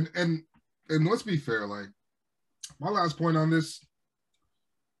 Like, and let's be fair. Like, my last point on this: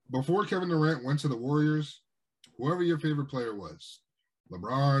 before Kevin Durant went to the Warriors, whoever your favorite player was,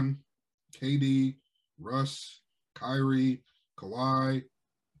 LeBron, KD, Russ, Kyrie, Kawhi,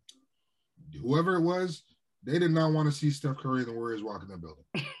 whoever it was, they did not want to see Steph Curry and the Warriors walk in that building.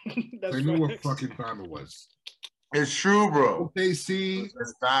 They knew what fucking time it was. It's true, bro. OKC,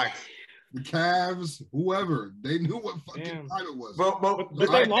 it's facts. The Cavs, whoever, they knew what fucking time it was.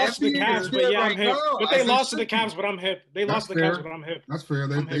 But they lost to the Cavs, but yeah, I'm hip. But they lost to the Cavs, but I'm hip. They lost to the Cavs, but I'm hip. That's fair.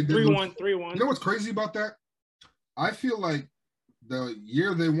 They did 3-1. You know what's crazy about that? I feel like the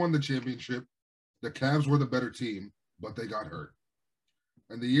year they won the championship, the Cavs were the better team, but they got hurt.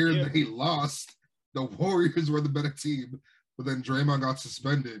 And the year they lost, the Warriors were the better team, but then Draymond got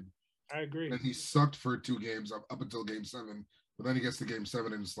suspended. I agree. And he sucked for 2 games up until Game 7. But then he gets to Game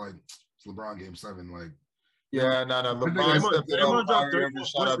 7 and it's like, it's LeBron Game 7. Like, yeah, no. LeBron stepped it up.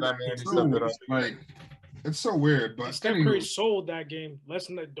 Shout out that man. He stepped it up. Like, it's so weird. But Steph Curry sold that game.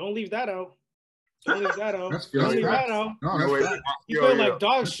 Don't leave that out. Don't leave that out. Don't leave that out. No, that's he played like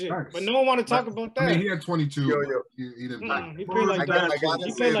dog shit, but no one want to talk about that. I mean, he had 22. He didn't. He played like dog shit.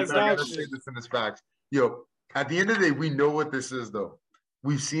 He played like dog shit. Say this in his facts. Yo, at the end of the day, we know what this is, though.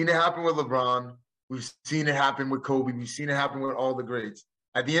 We've seen it happen with LeBron. We've seen it happen with Kobe. We've seen it happen with all the greats.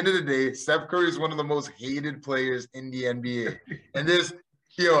 At the end of the day, Steph Curry is one of the most hated players in the NBA. And this,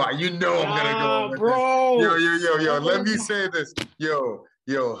 I'm gonna go with bro. This. Yo. Let me say this.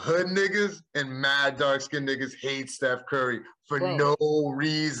 Yo, hood niggas and mad dark-skinned niggas hate Steph Curry for no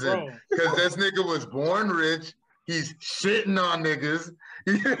reason. Because this nigga was born rich. He's shitting on niggas.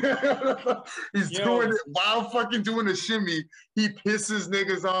 He's doing it while fucking doing a shimmy. He pisses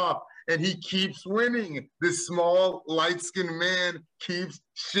niggas off. And he keeps winning. This small, light-skinned man keeps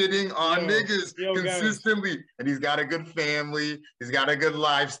shitting on niggas consistently. Guys. And he's got a good family. He's got a good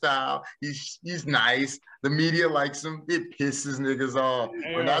lifestyle. He's nice. The media likes him. It pisses niggas off.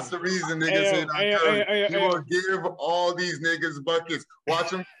 And that's the reason niggas hate on Curry. He will give all these niggas buckets. Watch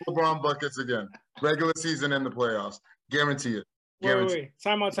him LeBron buckets again. Regular season and the playoffs. Guarantee it. Wait.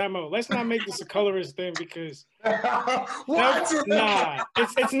 Time out. Let's not make this a colorist thing because what?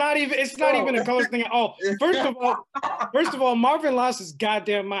 It's not even a colorist thing at all. First of all, Marvin lost his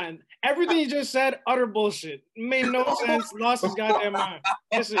goddamn mind. Everything he just said, utter bullshit. Made no sense. Lost his goddamn mind.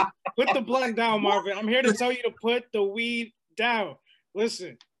 Listen, put the blunt down, Marvin. I'm here to tell you to put the weed down.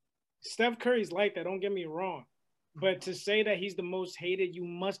 Listen, Steph Curry's like that. Don't get me wrong. But to say that he's the most hated, you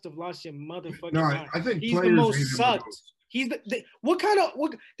must have lost your motherfucking mind. I think he's the most sucked. He's what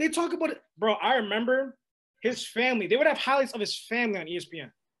they talk about it, bro. I remember his family. They would have highlights of his family on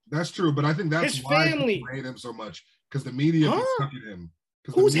ESPN. That's true, but I think that's his why family people hate him so much because the media is stuck at him.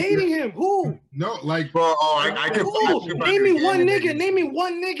 Who's hating him? Who? No, like bro. I can name me one nigga. Name me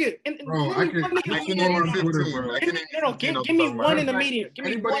one nigga. Bro, I can name you 15. Bro. Give me one in the media. Give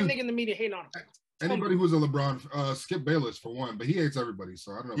me one nigga in the media hating on him. Anybody who's a LeBron, Skip Bayless for one, but he hates everybody,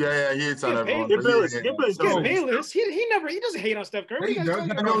 so I don't know. Yeah, he hates on everyone. Skip Bayless, he doesn't hate on Steph Curry. He does.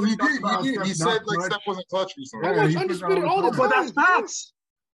 No, he did. He said like Steph wasn't clutch recently. I watch Undisputed all the time. But that's facts.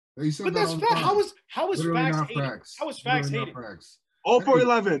 But that's facts. How was facts hating? How was facts hating?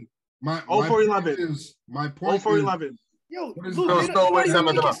 0-for-11. My point is 0-for-11. Yo,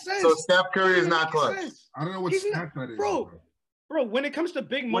 so Steph Curry is not clutch. I don't know what stat that is, Bro, when it comes to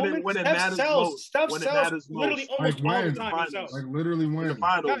big moments, when it Steph sells literally almost all the time. Like literally when. The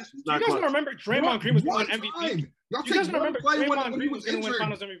finals. You guys want to remember Draymond Green was going to win MVP? You guys remember Draymond Green was going to win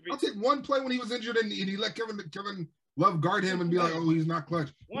Finals MVP? I'll take one play when he was injured and he let Kevin Love guard him and be like, oh, he's not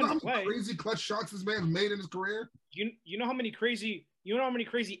clutch. You know how many crazy clutch shots this man's made in his career? You know how many crazy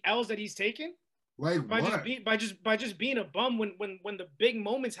L's that he's taken? Like by just being a bum when the big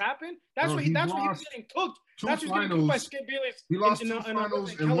moments happen. That's what he was getting cooked. That's what he was getting cooked by Skip Bayless. He lost two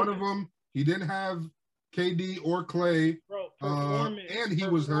finals, and one of them he didn't have KD or Clay. Bro, and he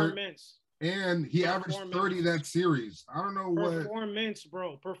was hurt. And he averaged 30 that series. I don't know what.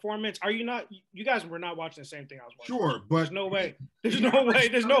 Performance. Are you not? You guys were not watching the same thing I was watching. Sure, but there's no way. There's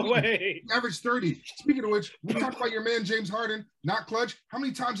no way. He averaged 30. Speaking of which, we talked about your man James Harden, not clutch. How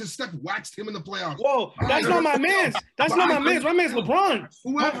many times has Steph waxed him in the playoffs? Whoa, that's not my man's. That's not my man's. My man's LeBron.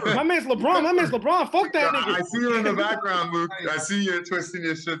 Whoever. My man's LeBron. Fuck that nigga. I see you in the background, Luke. I see you twisting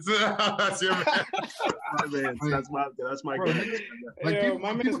your shit. That's your man. That's my guy. Like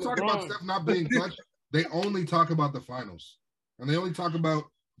people talk about Steph not being clutch, they only talk about the finals, and they only talk about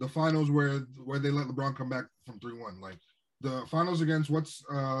the finals where they let LeBron come back from 3-1. Like the finals against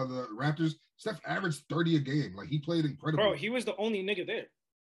the Raptors, Steph averaged 30 a game. Like he played incredible. Bro, he was the only nigga there.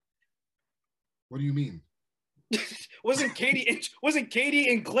 What do you mean? wasn't Katie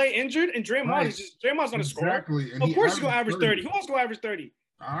and Clay injured? And Draymond's not a scorer. Exactly. And of course he's gonna average 30. Who else gonna average 30?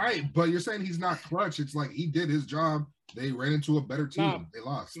 All right, but you're saying he's not clutch. It's like he did his job. They ran into a better team. Nah, they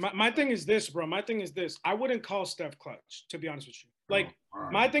lost. My thing is this, bro. My thing is this. I wouldn't call Steph clutch, to be honest with you. Like,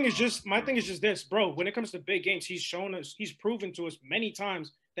 my thing is just this, bro. When it comes to big games, he's proven to us many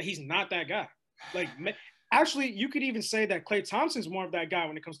times that he's not that guy. Like, actually, you could even say that Klay Thompson's more of that guy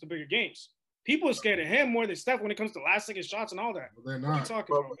when it comes to bigger games. People are scared of him more than Steph when it comes to last-second shots and all that. Well, they're not. What are you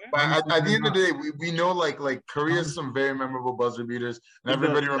talking about, man? At the end of the day, we know like Curry has some very memorable buzzer beaters, and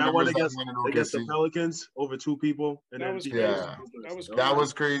everybody remembers that one against the Pelicans over 2 people. And that was crazy. That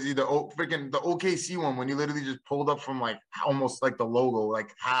was crazy. The OKC one when you literally just pulled up from like almost like the logo,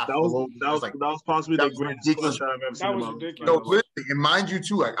 like half. That was possibly the greatest shot I've ever seen. That was ridiculous. No, literally, and mind you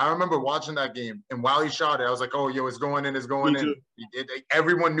too, like I remember watching that game, and while he shot it, I was like, "Oh, yo, it's going in, it's going in."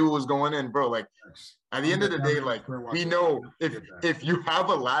 Everyone knew it was going in, bro. Like at the end of the day, like we know if you have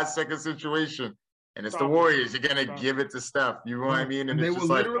a last-second situation and it's the Warriors, you're gonna give it to Steph. You know what I mean? And they it's will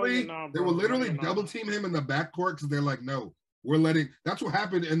just literally, like, they will literally double team him in the backcourt because they're like, no, we're letting. That's what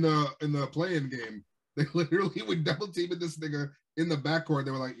happened in the play-in game. They literally would double team this nigga in the backcourt.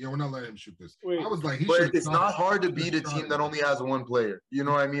 They were like, yo, we're not letting him shoot this. I was like, but it's not hard to beat a team that only has one player. You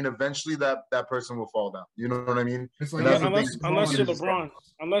know what I mean? Eventually, that person will fall down. You know what I mean? It's like, unless you're LeBron.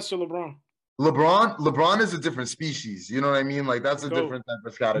 Unless you're LeBron. LeBron is a different species. You know what I mean? Like that's a different type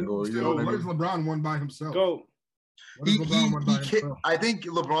of category. You know what is LeBron won by himself? I think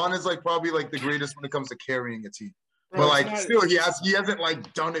LeBron is like probably like the greatest when it comes to carrying a team. But like still, he hasn't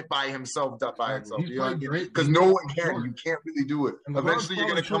like done it by himself. You know what I mean? Because no one can. You can't really do it. Eventually, you're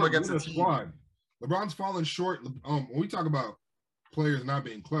gonna come against a team. Squad. LeBron's fallen short. When we talk about players not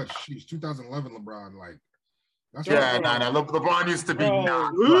being clutch, 2011 LeBron, like. LeBron used to be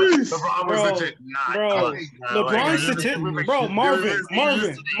not clutch. LeBron was legit not clutch. Marvin.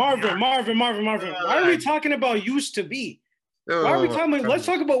 Why are we talking about used to be? Why are we talking about? Let's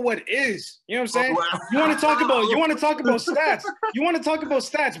talk about what is. You know what I'm saying? You want to talk about stats. You want to talk about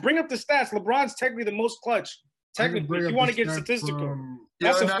stats. Bring up the stats. LeBron's technically the most clutch. Technically, if you want to get statistical.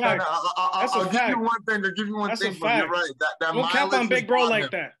 That's a fact. I'll give you one thing. That's a fact. You're right. That don't cap on big bro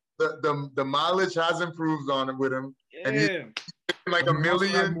like that. The mileage has improved on it with him. Yeah. And he's like a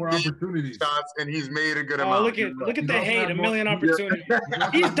million more opportunities shots, and he's made a good amount. Look at the hate, a million opportunities.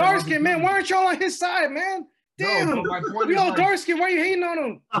 He's dark skinned, man. Why aren't y'all on his side, man? Damn, we all dark skinned. Why are you hating on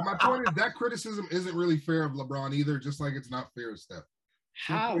him? My point is that criticism isn't really fair of LeBron either, just like it's not fair of Steph.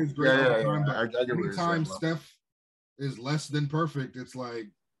 How? Anytime Steph is less than perfect, it's like.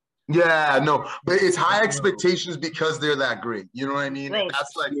 Yeah, no, but it's high expectations because they're that great. You know what I mean? Bro,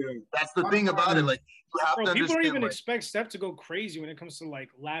 that's the thing about it. Like you have to understand. People don't even like, expect Steph to go crazy when it comes to like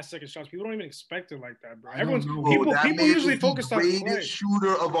last-second shots. People don't even expect it like that, bro. People usually focus on the greatest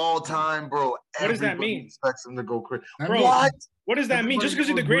shooter of all time, bro. What does that mean? Expects him to go crazy. Bro, what does that mean? Just because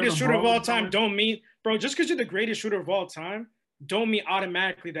you're the greatest shooter of all time, don't mean, bro. Just because you're the greatest shooter of all time, don't mean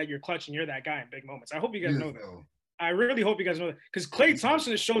automatically that you're clutch and you're that guy in big moments. I hope you guys know that. I really hope you guys know that because Klay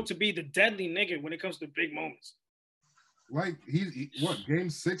Thompson is shown to be the deadly nigga when it comes to big moments. Like game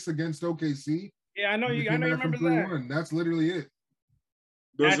 6 against OKC? Yeah, I know you remember that. That's literally it.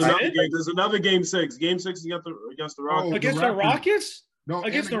 There's another game 6. Game 6 against the Rockets. Against the Rockets? No,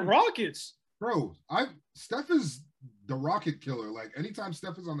 against the Rockets. Bro, Steph is the rocket killer. Like anytime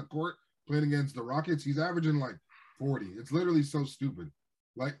Steph is on the court playing against the Rockets, he's averaging like 40. It's literally so stupid.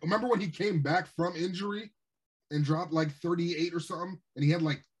 Like remember when he came back from injury and dropped like 38 or something, and he had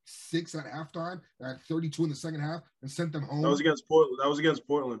like 6 at halftime, and had 32 in the second half, and sent them home. That was against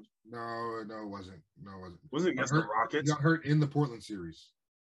Portland. No, it wasn't. Was it against the Rockets? He got hurt in the Portland series,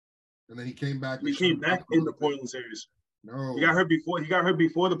 and then he came back. He came back in the Portland series. No, he got hurt before. He got hurt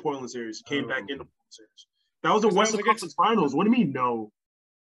before the Portland series. He came back in the Portland series. That was the Western Conference Finals. What do you mean, no?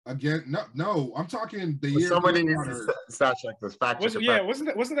 Again, no. I'm talking the year. Somebody needs to stat check this.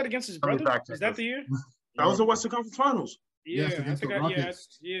 Wasn't that against his brother? Is that the year? That was the Western Conference Finals. Yeah, yes, against the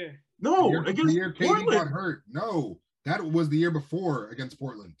Rockets. No, against the year KD got hurt. No, that was the year before against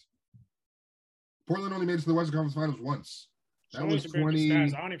Portland. Portland only made it to the Western Conference Finals once. That was 20. I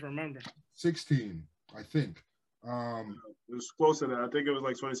don't even remember. 16, I think. It was close to that. I think it was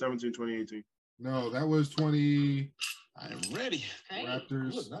like 2017, 2018. No, that was 20. I'm ready.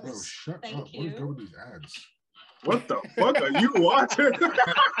 Raptors. Nice. Bro, shut up. What is going with these ads? What the fuck are you watching?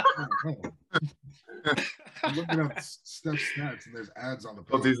 I'm looking up Steph's stats and there's ads on the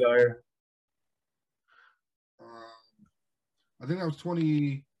page. What these are? I think that was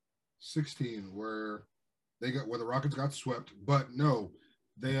 2016 where the Rockets got swept. But no,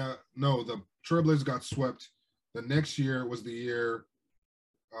 the Trailblazers got swept. The next year was the year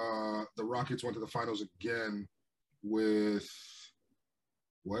the Rockets went to the finals again with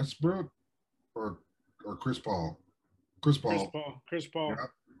Westbrook or Chris Paul. Chris Paul. Yep.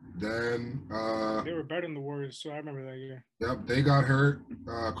 Then they were better than the Warriors, so I remember that year. Yep, they got hurt.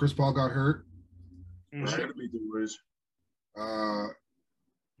 Chris Paul got hurt. Right. Beat the Warriors.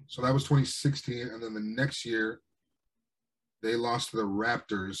 So that was 2016, and then the next year they lost to the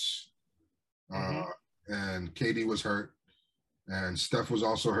Raptors, and KD was hurt, and Steph was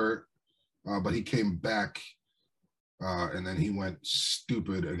also hurt, but he came back, and then he went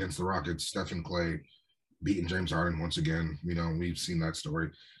stupid against the Rockets. Steph and Clay beating James Harden once again. You know, we've seen that story,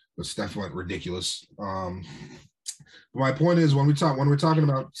 but Steph went ridiculous. My point is, when we're talking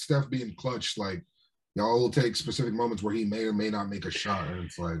about Steph being clutch, like, y'all will take specific moments where he may or may not make a shot, and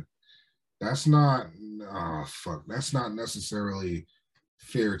it's like that's not necessarily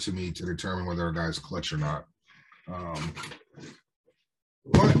fair to me to determine whether a guy's clutch or not. But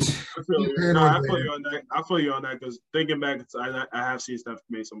I feel you on that. I feel you on that because thinking back, I have seen Steph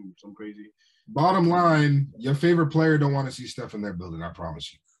make some crazy. Bottom line, your favorite player don't want to see Steph in their building. I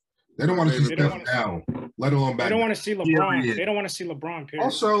promise you. They don't want to see Steph now, let alone back. They don't want to see LeBron. They don't want to see LeBron. Period.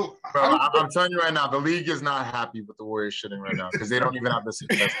 Also, bro, I'm telling you right now, the league is not happy with the Warriors shitting right now because they don't even have the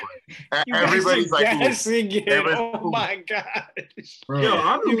success play. Everybody's like, oh my god, bro. Yo,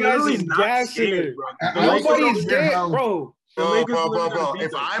 I'm you guys really is not gassing scared, it. bro. Nobody's dead, bro. Bro.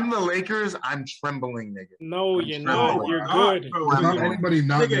 If I'm the Lakers, I'm trembling, nigga. No, you're not. You're good. Not anybody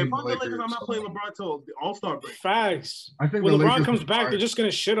not nigga, if I'm the Lakers, Lakers, I'm not playing LeBron till the All-Star break. Facts. I think when LeBron comes back, they're just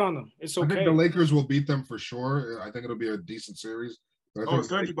gonna shit on them. It's okay. I think the Lakers will beat them for sure. I think it'll be a decent series. Oh,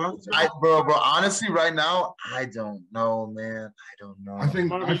 Sergi Bucks. Bro, honestly, right now, I don't know, man. I don't know. I think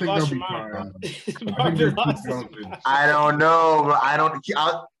they'll be fine. I don't know, bro.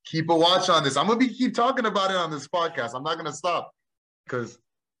 I'll keep a watch on this. I'm gonna keep talking about it on this podcast. I'm not gonna stop because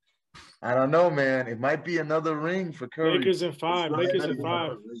I don't know, man. It might be another ring for Curry. Lakers in 5.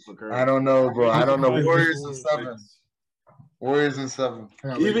 I don't know, bro. I don't know. Warriors in 7.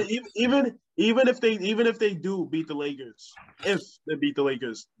 Even if they do beat the Lakers,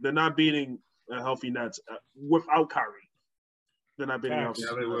 they're not beating a healthy Nets without Kyrie. They're not beating healthy.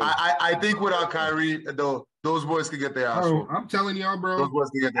 I think without Kyrie, though, those boys could get their ass whooped. I'm telling y'all, bro. Those boys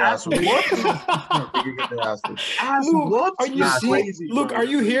could get their ass whooped. Luke, are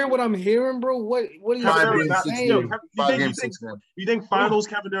you hearing what I'm hearing, bro? What are you saying? You think Finals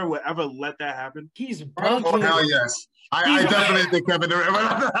Kevin Durant would ever let that happen? He's bugging. Oh, hell yes. I definitely think Kevin Durant.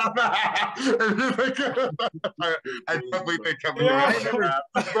 I definitely think Kevin Durant.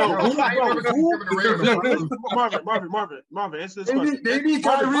 Marvin, answer this question. Maybe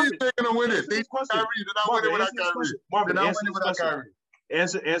Kyrie is going to win it. They're not winning without Kyrie. Marvin,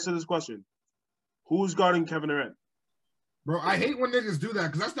 answer this question. Who's guarding Kevin Durant? Bro, I hate when niggas do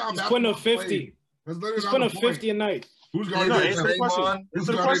that because that's not. He's putting up 50. He's putting up 50 a night. Who's guarding Draymond? Who's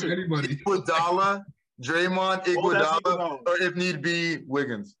guarding anybody? Iguodala, Draymond, Iguodala, or if need be,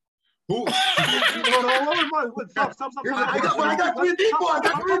 Wiggins. Who? Stop. I got 3 people.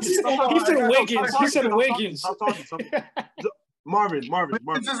 He said Wiggins. Stop talking. Marvin.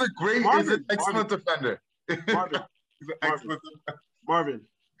 This is a great, excellent defender. Marvin.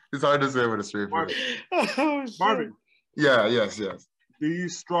 It's hard to say with a straight face. Marvin. Yeah, yes. Do you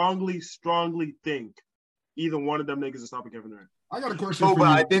strongly think either one of them niggas is stopping Kevin Durant? I got a question. No, but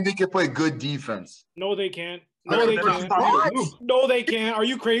I think they can play good defense. No, they can't. No, they can't. Are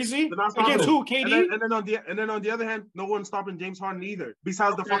you crazy? Against who? KD? And then on the other hand, no one's stopping James Harden either.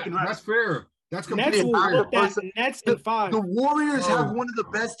 Besides the fucking Nets. That's fair. That's completely Nets in 5. The Warriors have one of the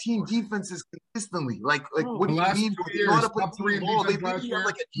best team defenses consistently. Like what do you mean? They know how to put 3 in defense last year.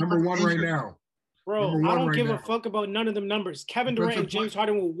 Number 1 right now. Bro, I don't give a fuck about none of them numbers. Kevin Durant and James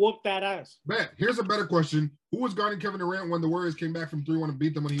Harden will whoop that ass. Bet. Here's a better question. Who was guarding Kevin Durant when the Warriors came back from 3-1 and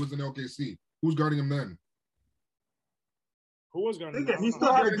beat them when he was in OKC? Who's guarding him then? Who was guarding him? He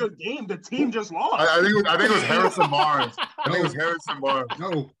still had a good game. The team just lost. I think it was Harrison Barnes.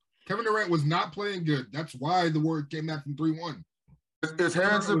 No, Kevin Durant was not playing good. That's why the Warriors came back from 3-1. It's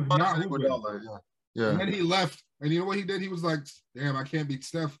Harrison Barnes. Yeah. And then he left. And you know what he did? He was like, damn, I can't beat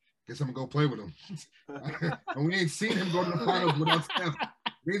Steph. Guess I'm going to go play with him. And we ain't seen him go to the finals without Steph.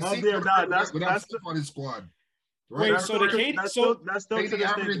 We ain't seen him without Steph on his squad. Right? Wait, so the KD, that's still KD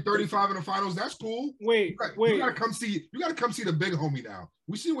averaging 35 in the finals. That's cool. Wait. You gotta come see the big homie now.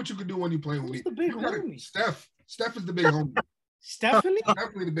 We see what you can do when you play with me. The big homie? Steph is the big homie. Stephanie?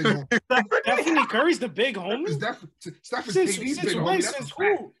 Definitely the big homie. Stephanie Curry's the big homie? Steph is KD's big homie. Since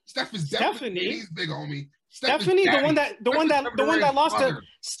who? Steph is definitely KD's big homie. Stephanie, the one that lost to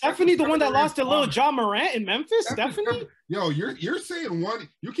Stephanie, the one that lost to Lil John Morant in Memphis. Stephanie. Yo, you're saying one.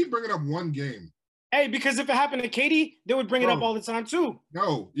 You keep bringing up one game. Hey, because if it happened to Katie, they would bring it up all the time too.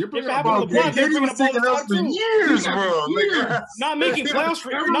 No, you're bringing it up LeBron, they bring it up all the time for too. years, bro. Not making playoffs.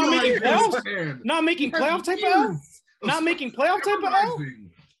 Not making playoff type of L. Not making playoff type of L.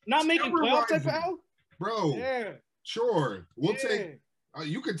 Not making playoff type of L. Bro. Yeah. Sure. We'll take.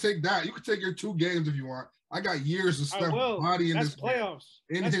 You can take that. You can take your 2 games if you want. I got years of Steph body in this playoffs.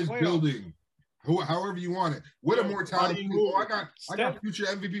 In his building. However you want it. With a more talented people. I got future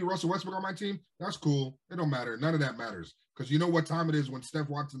MVP Russell Westbrook on my team. That's cool. It don't matter. None of that matters. Because you know what time it is when Steph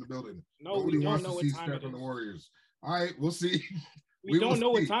walks in the building. Nobody wants to see Steph on the Warriors. All right, we'll see. We don't know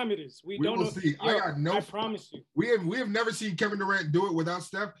what time it is. We don't know. See. Yo, I promise you. We have never seen Kevin Durant do it without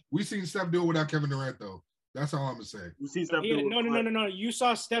Steph. We've seen Steph do it without Kevin Durant, though. That's all I'm gonna say. You see Steph do it. No. You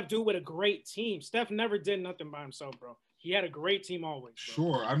saw Steph do it with a great team. Steph never did nothing by himself, bro. He had a great team always. Bro.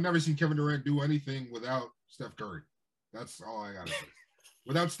 Sure. I've never seen Kevin Durant do anything without Steph Curry. That's all I gotta say.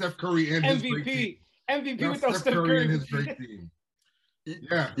 Without Steph Curry and his great team. MVP without Steph Curry and his great team.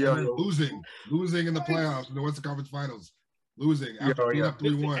 Yeah. Losing in the playoffs in the Western Conference Finals. Losing after being up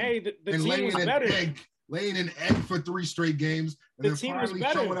 3-1. Hey, the team was better. Laying an egg for 3 straight games, and then finally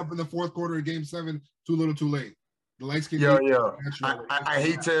showing up in the 4th quarter of Game 7, too little, too late. The lights can. I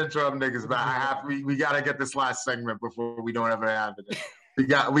hate to interrupt niggas, but we gotta get this last segment before we don't ever have it.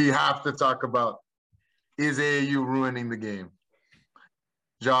 We have to talk about, is AAU ruining the game?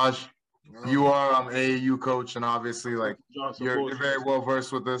 Josh, you are an AAU coach, and obviously, like you're very well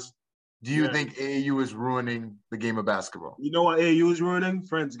versed with this. Do you think AAU is ruining the game of basketball? You know what AAU is ruining?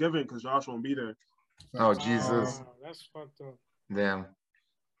 Friendsgiving, because Josh won't be there. Oh, Jesus. That's fucked up. Damn.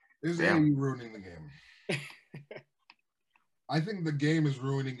 Is AAU ruining the game? I think the game is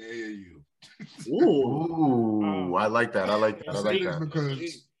ruining AAU. Ooh, I like that. I like that.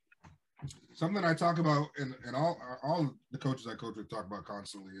 Because something I talk about, and all the coaches I coach with talk about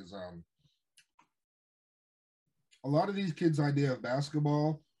constantly is a lot of these kids' idea of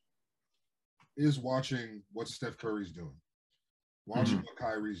basketball is watching what Steph Curry's doing, watching what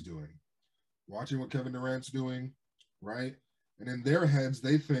Kyrie's doing, watching what Kevin Durant's doing, right? And in their heads,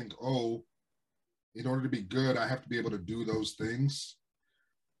 they think, oh, in order to be good, I have to be able to do those things.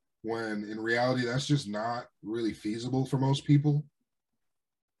 When in reality, that's just not really feasible for most people.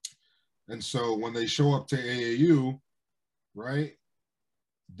 And so when they show up to AAU, right,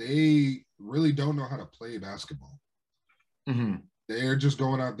 they really don't know how to play basketball. Mm-hmm. They're just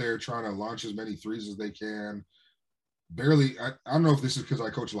going out there trying to launch as many threes as they can. Barely, I don't know if this is because I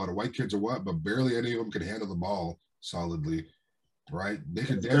coach a lot of white kids or what, but barely any of them could handle the ball solidly, right? They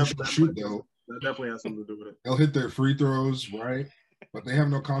could damn sure shoot, though. That definitely has something to do with it. They'll hit their free throws, right? But they have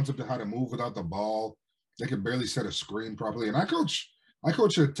no concept of how to move without the ball. They can barely set a screen properly. And I coach a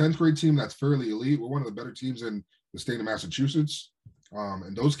 10th grade team that's fairly elite. We're one of the better teams in the state of Massachusetts.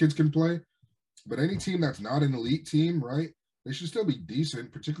 And those kids can play. But any team that's not an elite team, right, they should still be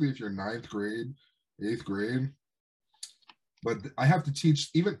decent, particularly if you're 9th grade, 8th grade. But I have to teach,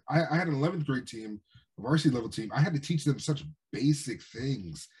 even I had an 11th grade team, a varsity level team. I had to teach them such basic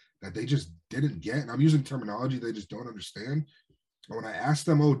things that they just didn't get. And I'm using terminology they just don't understand. But when I ask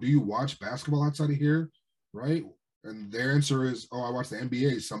them, oh, do you watch basketball outside of here, right? And their answer is, oh, I watch the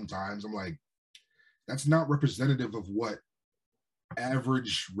NBA sometimes. I'm like, that's not representative of what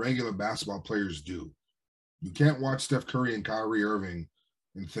average regular basketball players do. You can't watch Steph Curry and Kyrie Irving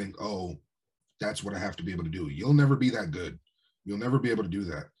and think, oh, that's what I have to be able to do. You'll never be that good. You'll never be able to do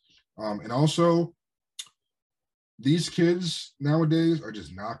that. And also, these kids nowadays are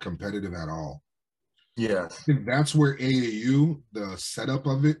just not competitive at all. Yeah. I think that's where AAU, the setup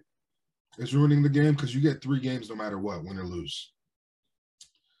of it, is ruining the game, because you get 3 games no matter what, win or lose.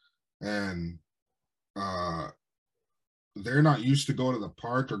 And they're not used to going to the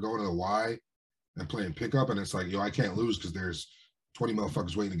park or going to the Y and playing pickup. And it's like, yo, I can't lose because there's 20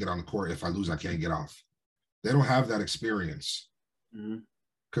 motherfuckers waiting to get on the court. If I lose, I can't get off. They don't have that experience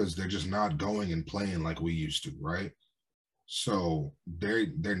because they're just not going and playing like we used to, right? So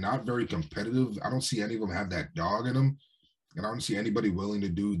they're not very competitive. I don't see any of them have that dog in them. And I don't see anybody willing to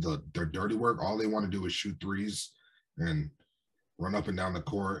do their dirty work. All they want to do is shoot threes and run up and down the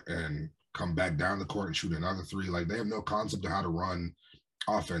court and come back down the court and shoot another 3. Like, they have no concept of how to run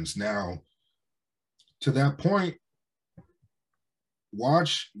offense. Now, to that point,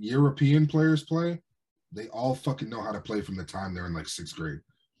 watch European players play. They all fucking know how to play from the time they're in like 6th grade.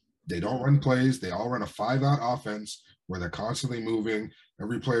 They don't run plays. They all run a 5-out offense where they're constantly moving.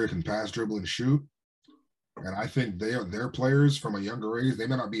 Every player can pass, dribble, and shoot. And I think their players from a younger age, they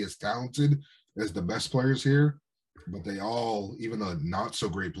may not be as talented as the best players here, but they all, even the not so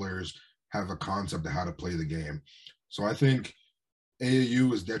great players, have a concept of how to play the game. So I think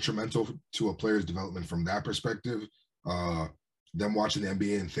AAU is detrimental to a player's development from that perspective. Them watching the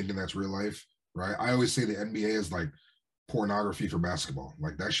NBA and thinking that's real life, right? I always say the NBA is like pornography for basketball.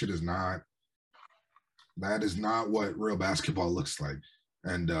 Like that is not what real basketball looks like.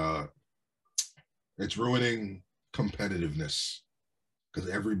 And it's ruining competitiveness because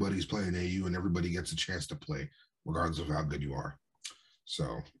everybody's playing AAU and everybody gets a chance to play regardless of how good you are.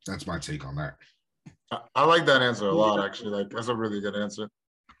 So that's my take on that. I like that answer a lot, actually. Like, that's a really good answer.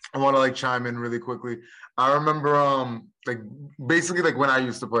 I want to like chime in really quickly. I remember like basically like when I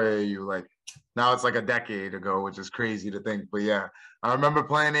used to play AAU, like now it's like a decade ago, which is crazy to think. But yeah, I remember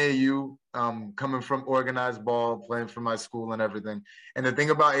playing AAU, coming from organized ball, playing for my school and everything. And the thing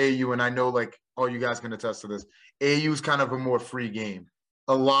about AAU, and I know like all you guys can attest to this, AAU is kind of a more free game.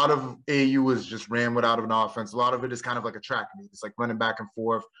 A lot of AAU is just ran without an offense. A lot of it is kind of like a track meet. It's like running back and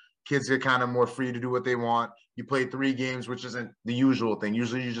forth. Kids are kind of more free to do what they want. You play 3 games, which isn't the usual thing.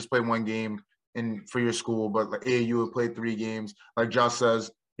 Usually you just play 1 game for your school, but like AAU will play 3 games. Like Josh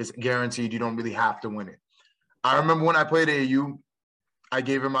says, it's guaranteed. You don't really have to win it. I remember when I played AAU, I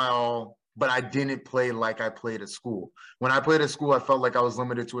gave it my all, but I didn't play like I played at school. When I played at school, I felt like I was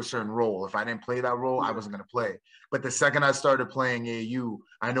limited to a certain role. If I didn't play that role, I wasn't going to play. But the second I started playing AAU,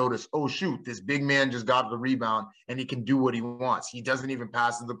 I noticed, oh, shoot, this big man just got the rebound and he can do what he wants. He doesn't even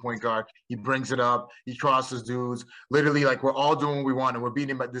pass to the point guard. He brings it up. He crosses dudes. Literally, like, we're all doing what we want, and we're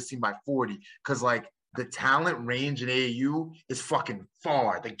beating this team by 40 because, like, the talent range in AAU is fucking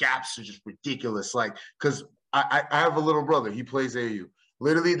far. The gaps are just ridiculous. Like, because I have a little brother. He plays AAU.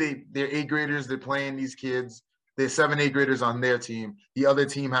 Literally, they're 8th graders. They're playing these kids. There's 7 8th graders on their team. The other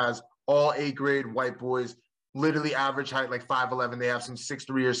team has all 8th grade white boys, literally average height like 5'11". They have some 6'3"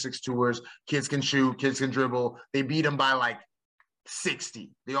 or 6'2"ers. Kids can shoot. Kids can dribble. They beat them by like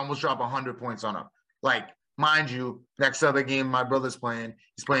 60. They almost drop 100 points on them. Like, mind you, next other game my brother's playing,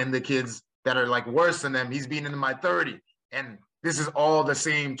 he's playing the kids that are like worse than them. He's beating them by 30. And this is all the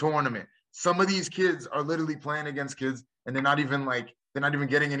same tournament. Some of these kids are literally playing against kids, and they're not even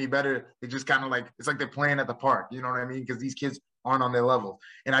getting any better. They just kind of like, it's like they're playing at the park. You know what I mean? Because these kids aren't on their level.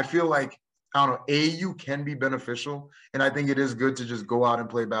 And I feel like, I don't know, AAU can be beneficial. And I think it is good to just go out and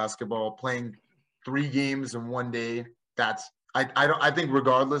play basketball. Playing 3 games in 1 day, I think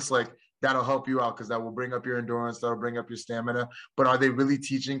regardless, like, that'll help you out because that will bring up your endurance. That'll bring up your stamina. But are they really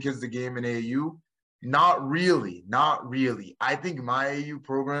teaching kids the game in AAU? Not really. Not really. I think my AAU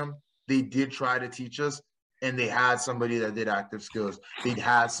program, they did try to teach us, and they had somebody that did active skills. They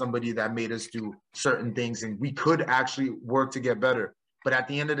had somebody that made us do certain things, and we could actually work to get better. But at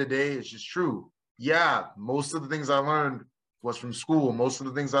the end of the day, it's just true. Yeah, most of the things I learned was from school. Most of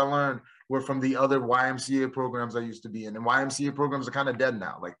the things I learned were from the other YMCA programs I used to be in. And YMCA programs are kind of dead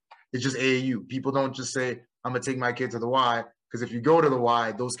now. Like, it's just AAU. People don't just say, I'm going to take my kid to the Y, because if you go to the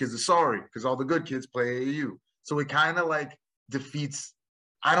Y, those kids are sorry because all the good kids play AAU. So it kind of like defeats,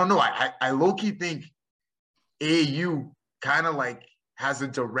 I don't know. I low-key think AAU kind of like has a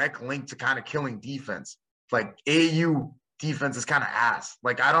direct link to kind of killing defense. Like, AAU defense is kind of ass.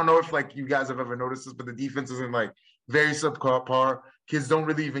 Like, I don't know if like you guys have ever noticed this, but the defense isn't like very subpar. Kids don't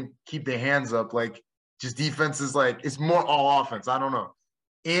really even keep their hands up. Like, just defense is like, it's more all offense. I don't know.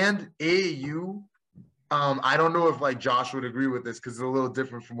 And AAU, I don't know if like Josh would agree with this because it's a little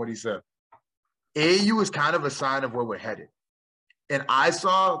different from what he said. AAU is kind of a sign of where we're headed. And I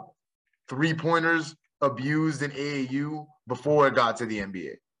saw 3-pointers abused in AAU before it got to the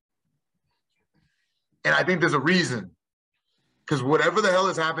NBA. And I think there's a reason. Because whatever the hell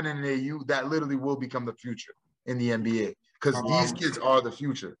is happening in AAU, that literally will become the future in the NBA. Because these kids are the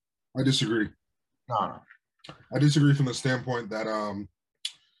future. I disagree. No. I disagree from the standpoint that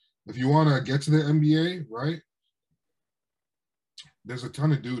if you want to get to the NBA, right, there's a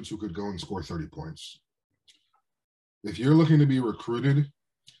ton of dudes who could go and score 30 points. If you're looking to be recruited,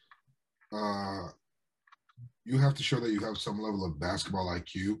 you have to show that you have some level of basketball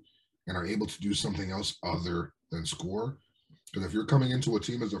IQ and are able to do something else other than score. Because if you're coming into a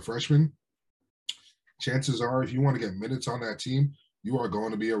team as a freshman, chances are if you want to get minutes on that team, you are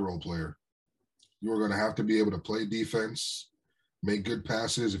going to be a role player. You are going to have to be able to play defense, make good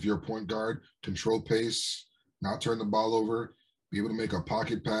passes if you're a point guard, control pace, not turn the ball over, be able to make a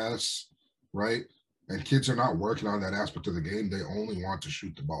pocket pass, right? And kids are not working on that aspect of the game. They only want to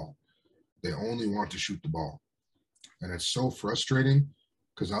shoot the ball. They only want to shoot the ball. And it's so frustrating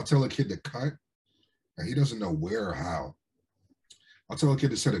because I'll tell a kid to cut, and he doesn't know where or how. I'll tell a kid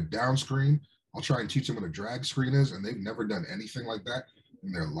to set a down screen. I'll try and teach them what a drag screen is, and they've never done anything like that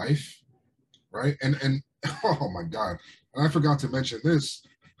in their life, right? And oh my God, and I forgot to mention this.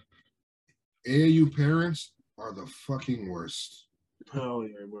 AAU parents are the fucking worst. Hell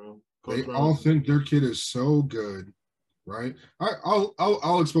yeah, bro. They all think their kid is so good, right?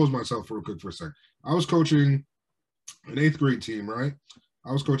 I'll expose myself real quick for a second. I was coaching an 8th grade team, right?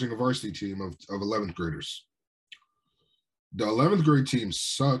 I was coaching a varsity team of 11th graders. The 11th grade team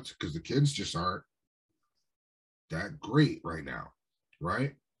sucked because the kids just aren't that great right now,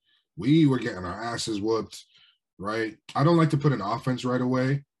 right? We were getting our asses whooped, right? I don't like to put an offense right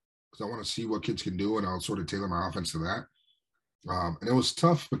away because I want to see what kids can do, and I'll sort of tailor my offense to that. And it was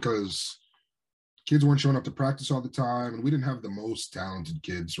tough because kids weren't showing up to practice all the time, and we didn't have the most talented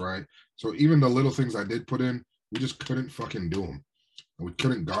kids, right? So even the little things I did put in, we just couldn't fucking do them. And we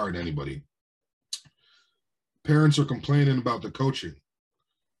couldn't guard anybody. Parents are complaining about the coaching,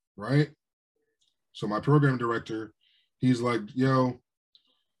 right? So my program director, he's like, yo,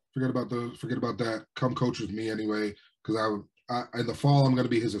 forget about that. Come coach with me anyway, because I in the fall, I'm going to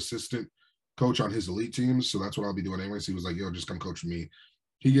be his assistant coach on his elite teams. So that's what I'll be doing anyway. So he was like, yo, just come coach with me.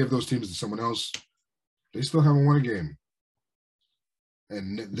 He gave those teams to someone else. They still haven't won a game.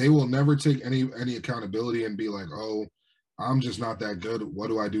 And they will never take any accountability and be like, oh, I'm just not that good. What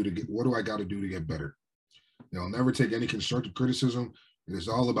do I got to do to get better? They'll never take any constructive criticism. It is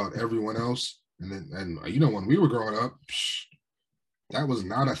all about everyone else. And you know, when we were growing up, that was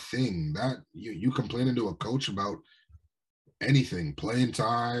not a thing. That you complaining to a coach about anything, playing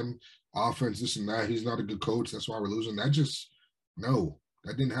time, offense, this and that. He's not a good coach. That's why we're losing. That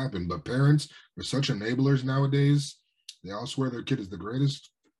didn't happen. But parents are such enablers nowadays. They all swear their kid is the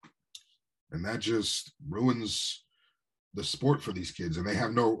greatest. And that just ruins the sport for these kids. And they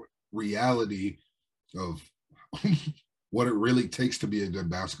have no reality of what it really takes to be a good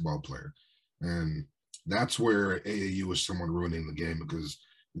basketball player. And that's where AAU is somewhat ruining the game, because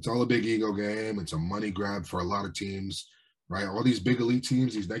it's all a big ego game. It's a money grab for a lot of teams, right? All these big elite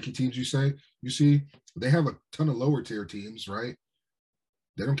teams, these Nike teams you see, they have a ton of lower tier teams, right?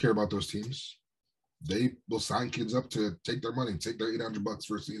 They don't care about those teams. They will sign kids up to take their money, take their $800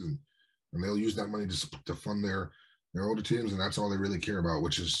 for a season, and they'll use that money to fund their older teams, and that's all they really care about,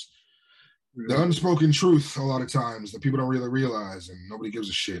 which is the unspoken truth a lot of times that people don't really realize, and nobody gives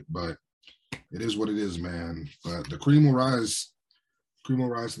a shit. But it is what it is, man. But the cream will rise. Cream will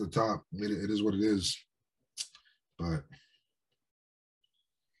rise to the top. It is what it is. But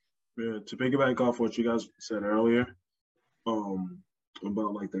yeah, to piggyback off what you guys said earlier,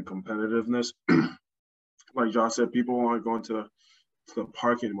 about like the competitiveness. Like Josh said, people aren't going to the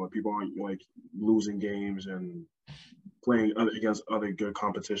park anymore. People aren't like losing games and playing against other good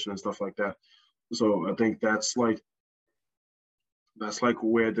competition and stuff like that. So I think that's like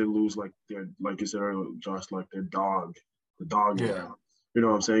where they lose, like their, like you said earlier, Josh, like the dog. Yeah. You know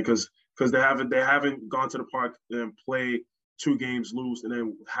what I'm saying? Because they haven't gone to the park and play 2 games, lose, and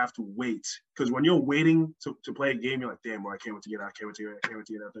then have to wait. Because when you're waiting to play a game, you're like, damn, well, I can't wait to get out. I can't wait to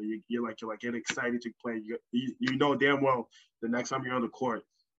get out there. You're like getting excited to play. You know damn well the next time you're on the court,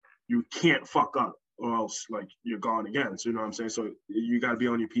 you can't fuck up, or else like you're gone again. So you know what I'm saying? So you got to be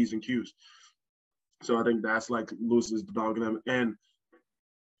on your P's and Q's. So I think that's like loses the dog in them. And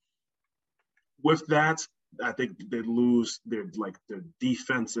with that, I think they lose their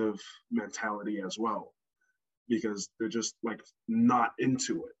defensive mentality as well, because they're just like not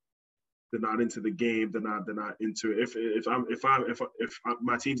into it. They're not into the game. They're not into it. If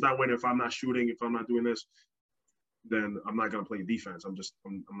my team's not winning, if I'm not shooting, if I'm not doing this, then I'm not gonna play defense. I'm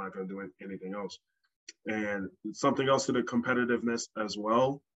not gonna do anything else. And something else to the competitiveness as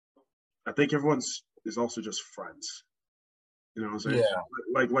well. I think everyone's is also just friends. You know what I'm saying?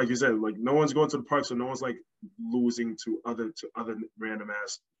 Yeah. Like you said, like no one's going to the park, so no one's like losing to other random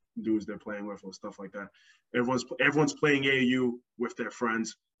ass dudes they're playing with or stuff like that. Everyone's playing AAU with their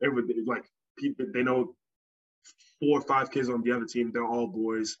friends. Like people, they know 4 or 5 kids on the other team. They're all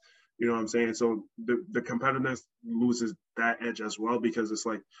boys. You know what I'm saying? So the competitiveness loses that edge as well, because it's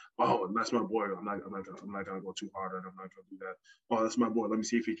like, oh, that's my boy. I'm not gonna go too hard, and I'm not gonna do that. Oh, that's my boy. Let me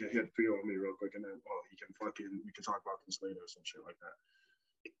see if he can hit 3 on me real quick, and then he can we can talk about this later or some shit like that.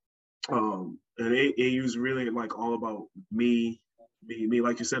 And AAU is really like all about me.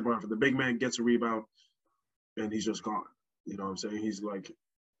 Like you said, Marvin, the big man gets a rebound, and he's just gone. You know what I'm saying? He's like,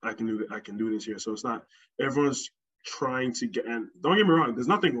 I can do this here. So it's not everyone's trying to get, and don't get me wrong, there's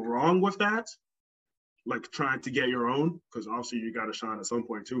nothing wrong with that, like trying to get your own, because obviously you got to shine at some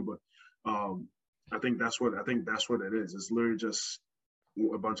point too. But I think that's what it is. It's literally just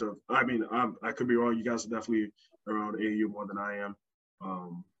a bunch of. I mean, I could be wrong. You guys are definitely around AAU more than I am,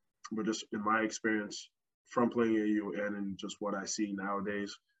 but just in my experience from playing AAU and in just what I see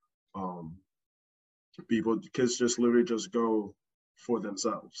nowadays, kids just literally just go for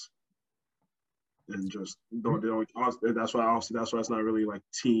themselves and just don't. They don't. That's why it's not really like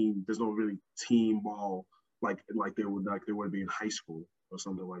team. There's no really team ball like they would be in high school or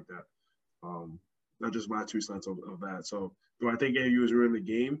something like that. That's just my 2 cents of that. So do I think AAU is ruining the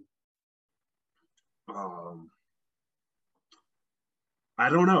game? I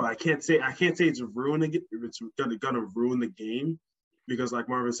don't know. I can't say it's ruining it. It's gonna ruin the game because, like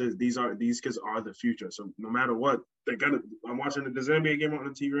Marvin says, these kids are the future. So no matter what, they're gonna. I'm watching this NBA game on the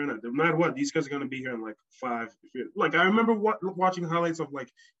TV right now. No matter what, these kids are gonna be here in like 5 years. Like I remember watching highlights of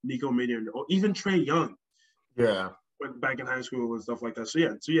like Nico Mania or even Trey Young. Yeah. Back in high school and stuff like that. So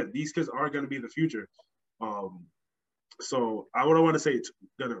yeah, these kids are gonna be the future. So I would want to say it's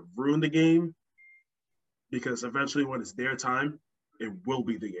gonna ruin the game because eventually when it's their time, it will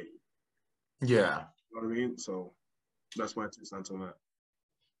be the game. Yeah. You know what I mean? So that's my 2 cents on that.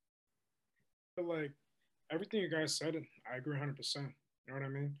 But like everything you guys said, I agree 100%. You know what I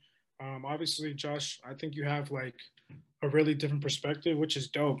mean? Obviously, Josh, I think you have like a really different perspective, which is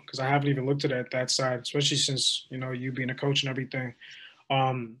dope because I haven't even looked at it that side, especially since, you know, you being a coach and everything.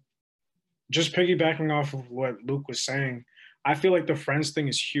 Just piggybacking off of what Luke was saying, I feel like the friends thing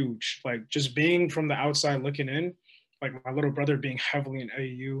is huge. Like just being from the outside looking in, like my little brother being heavily in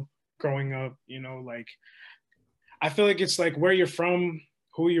AAU, growing up, you know, like I feel like it's like where you're from,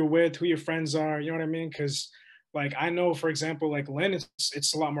 who you're with, who your friends are, you know what I mean? Because like I know, for example, like Lynn,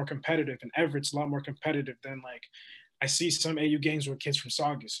 it's a lot more competitive, and Everett's a lot more competitive than like I see some AU games with kids from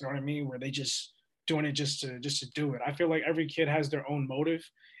Saugus, you know what I mean, where they just doing it just to do it. I feel like every kid has their own motive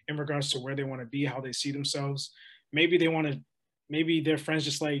in regards to where they want to be, how they see themselves. Maybe their friends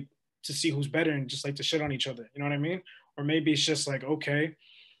just like to see who's better and just like to shit on each other, you know what I mean? Or maybe it's just like, okay,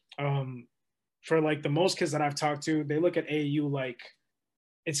 for like the most kids that I've talked to, they look at AAU like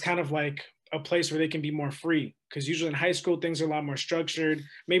it's kind of like a place where they can be more free because usually in high school things are a lot more structured.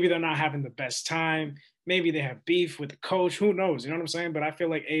 Maybe they're not having the best time. Maybe they have beef with the coach. Who knows? You know what I'm saying? But I feel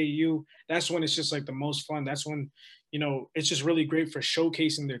like AAU, that's when it's just like the most fun. That's when, you know, it's just really great for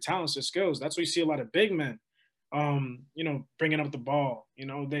showcasing their talents and skills. That's why you see a lot of big men, you know, bringing up the ball. You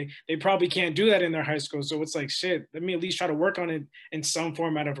know, they probably can't do that in their high school. So it's like, shit, let me at least try to work on it in some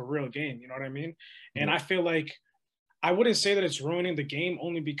format of a real game. You know what I mean? And I feel like I wouldn't say that it's ruining the game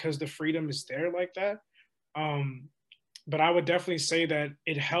only because the freedom is there like that. But I would definitely say that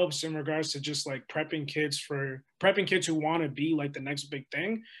it helps in regards to just like prepping kids who want to be like the next big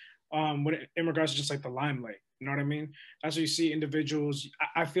thing. In regards to just like the limelight, you know what I mean? That's what you see individuals.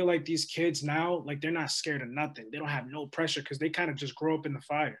 I feel like these kids now, like they're not scared of nothing. They don't have no pressure because they kind of just grow up in the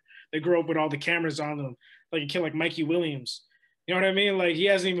fire. They grow up with all the cameras on them, like a kid like Mikey Williams. You know what I mean? Like he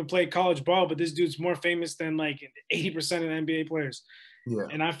hasn't even played college ball, but this dude's more famous than like 80% of the NBA players. Yeah.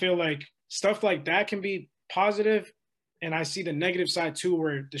 And I feel like stuff like that can be positive. And I see the negative side too,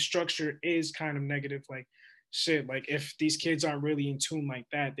 where the structure is kind of negative. Like shit, like if these kids aren't really in tune like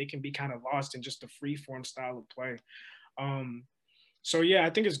that, they can be kind of lost in just the free form style of play. So yeah, I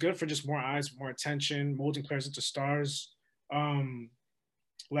think it's good for just more eyes, more attention, molding players into stars,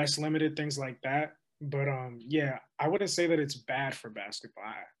 less limited, things like that. But yeah, I wouldn't say that it's bad for basketball.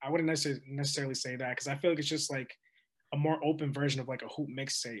 I wouldn't necessarily say that because I feel like it's just like a more open version of like a hoop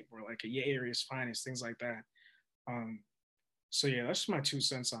mixtape or like a Yeah Area's Finest, things like that. So yeah, that's just my 2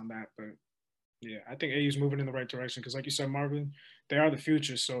 cents on that. But yeah, I think AU's moving in the right direction because, like you said, Marvin, they are the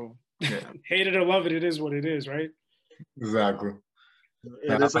future. So yeah. Hate it or love it, it is what it is, right? Exactly.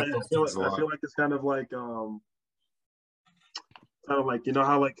 Yeah, I feel like it's kind of like you know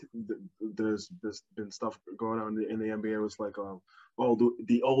how like there's been stuff going on in the NBA. It was like the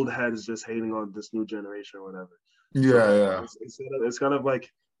old heads just hating on this new generation or whatever. Yeah, It's kind of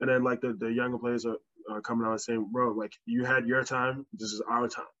like, and then like the younger players are coming out and saying, bro, like you had your time, this is our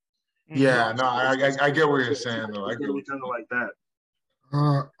time. Yeah, no, I get what you're saying though. I get it's kind of like that.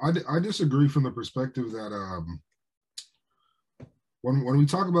 I disagree from the perspective that when we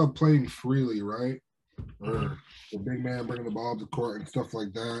talk about playing freely, right? Or the big man bringing the ball up the court and stuff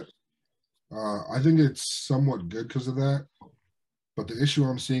like that. I think it's somewhat good because of that. But the issue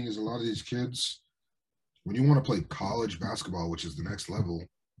I'm seeing is a lot of these kids, when you want to play college basketball, which is the next level,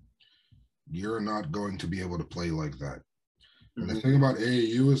 you're not going to be able to play like that. And the thing about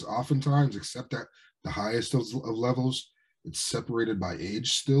AAU is oftentimes, except at the highest of levels, it's separated by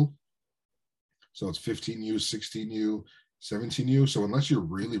age still. So it's 15U, 16U, 17U. So unless you're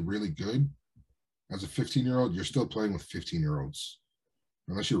really, really good, as a 15-year-old, you're still playing with 15-year-olds.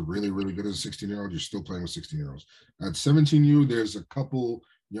 Unless you're really, really good as a 16-year-old, you're still playing with 16-year-olds. At 17U, there's a couple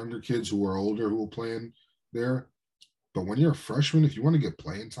younger kids who are older who are playing there. But when you're a freshman, if you want to get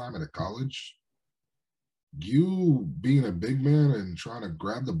playing time at a college, you being a big man and trying to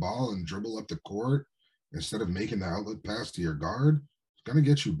grab the ball and dribble up the court instead of making the outlet pass to your guard, it's going to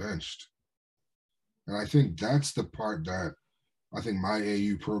get you benched. And I think that's the part that I think my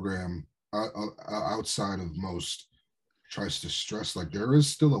AU program, outside of most, tries to stress. Like, there is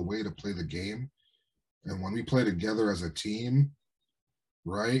still a way to play the game. And when we play together as a team,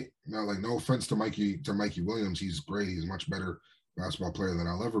 right? Now, like, no offense to Mikey Williams, he's great. He's a much better basketball player than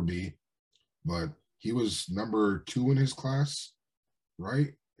I'll ever be. But he was number 2 in his class, right?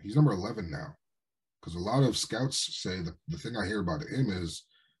 He's number 11 now. Because a lot of scouts say the thing I hear about him is,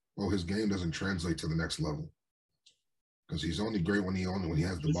 oh, his game doesn't translate to the next level. Because he's only great when he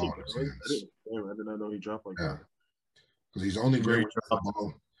has the ball in his hands. I did not know he dropped like that. Because he's only great when he has the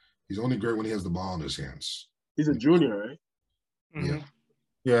ball. He's only great when he has the ball in his hands. He's a junior, right? Yeah.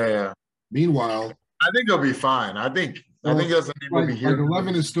 Yeah. Meanwhile, I think he'll be fine. I think he doesn't need to be here.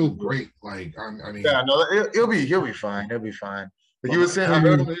 11 is still great. Like, I mean, yeah, no, he'll be fine. He'll be fine. But he was saying, I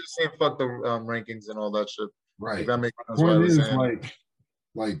heard him saying, "Fuck the rankings and all that shit." Right. Like, that makes sense. The point is,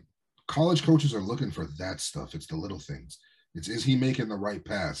 like college coaches are looking for that stuff. It's the little things. Is he making the right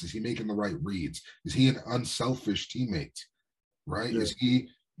pass? Is he making the right reads? Is he an unselfish teammate? Right? Yeah. Is he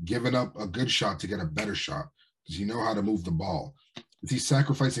giving up a good shot to get a better shot? Does he know how to move the ball? Is he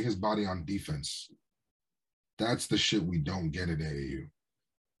sacrificing his body on defense? That's the shit we don't get at AAU.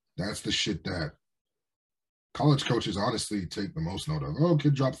 That's the shit that college coaches honestly take the most note of. Oh,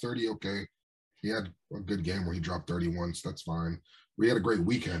 kid dropped 30. Okay. He had a good game where he dropped 30 once. That's fine. We had a great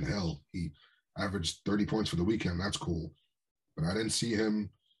weekend. Hell, he averaged 30 points for the weekend. That's cool. But I didn't see him,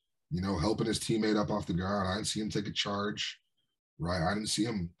 helping his teammate up off the ground. I didn't see him take a charge, right? I didn't see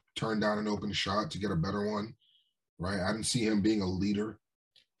him turn down an open shot to get a better one, right? I didn't see him being a leader.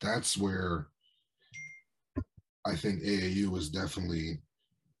 That's where I think AAU is definitely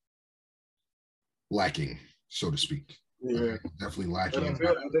lacking, so to speak. Yeah, definitely lacking in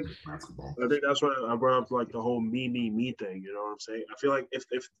basketball. I think that's why I brought up like the whole me thing. You know what I'm saying? I feel like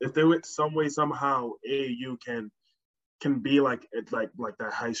if there was some way somehow AAU can be like it's like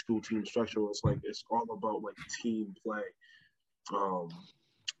that high school team structure. It's like it's all about like team play.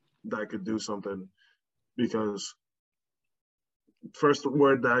 That could do something, because first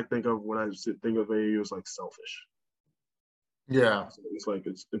word that I think of when I think of AAU is like selfish. Yeah, it's like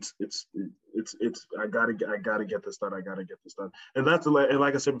it's I gotta get this done. I gotta get this done, and that's and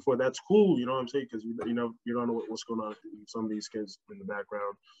like I said before, that's cool. You know what I'm saying? Because you don't know what's going on with some of these kids in the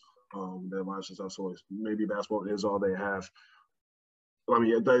background, their lives and stuff. So maybe basketball is all they have. I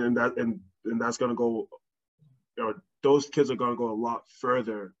mean, and that's gonna go. Those kids are gonna go a lot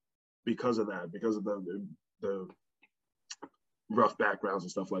further because of that, because of the rough backgrounds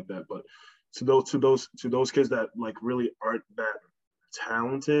and stuff like that. But to those kids that like really aren't that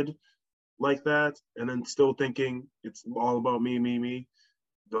talented like that, and then still thinking it's all about me,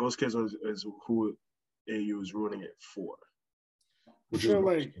 those kids is who AU is ruining it for. I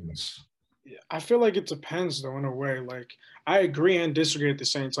feel like it depends though, in a way. Like, I agree and disagree at the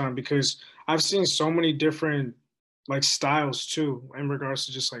same time, because I've seen so many different like styles too in regards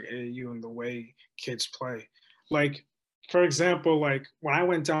to just like AAU and the way kids play. Like, for example, like when I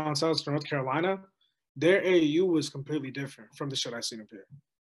went down south to North Carolina, their AAU was completely different from the shit I seen up here.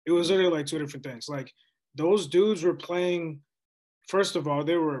 It was literally like two different things. Like, those dudes were playing, first of all,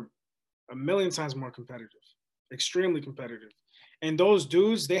 they were a million times more competitive, extremely competitive. And those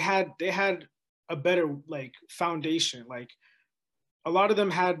dudes, they had a better like foundation. Like, a lot of them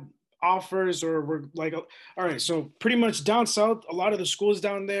had offers or were like, all right, so pretty much down south, a lot of the schools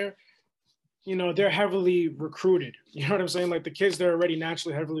down there, they're heavily recruited. You know what I'm saying? Like, the kids, they're already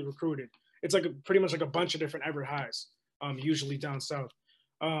naturally heavily recruited. It's like pretty much like a bunch of different Everett highs, usually down south.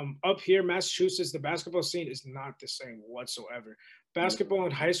 Up here, Massachusetts, the basketball scene is not the same whatsoever. Basketball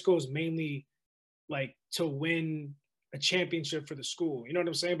in high school is mainly like to win a championship for the school. You know what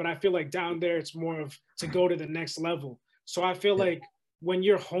I'm saying? But I feel like down there, it's more of to go to the next level. So I feel like when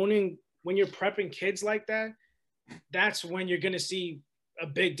you're prepping kids like that, that's when you're going to see a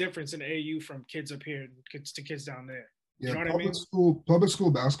big difference in AU from kids up here to kids down there. Yeah, you know what I mean? Public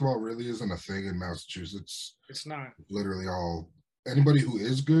school basketball really isn't a thing in Massachusetts. It's not. Literally anybody who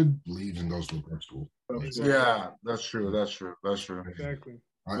is good leaves and goes to a prep school. Yeah, that's true. Exactly.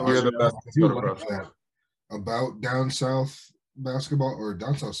 About down south basketball, or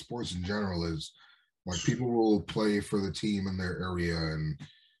down south sports in general, is like people will play for the team in their area, and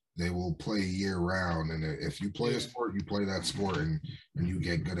they will play year round. And if you play a sport, you play that sport and you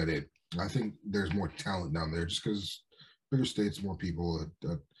get good at it. I think there's more talent down there just because bigger states, more people.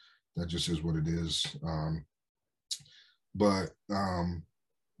 That just is what it is.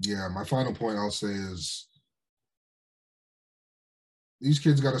 Yeah, my final point I'll say is these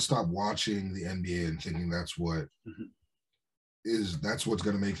kids got to stop watching the NBA and thinking that's what's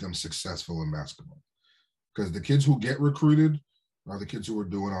going to make them successful in basketball. Because the kids who get recruited are the kids who are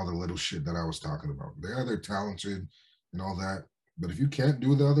doing all the little shit that I was talking about. They're talented and all that. But if you can't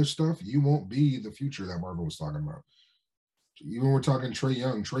do the other stuff, you won't be the future that Marvin was talking about. Even we're talking Trae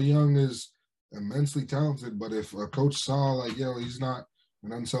Young. Trae Young is immensely talented, but if a coach saw like, he's not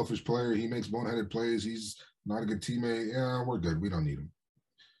an unselfish player, he makes boneheaded plays, he's not a good teammate, we're good. We don't need him.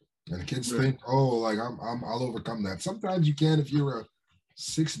 And kids think, like I'll overcome that. Sometimes you can if you're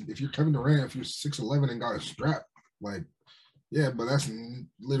Kevin Durant, if you're 6'11" and got a strap, like, but that's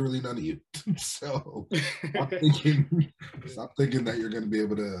literally none of you. So stop thinking that you're going to be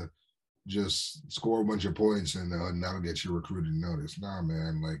able to just score a bunch of points and that'll get you recruited and noticed. Nah,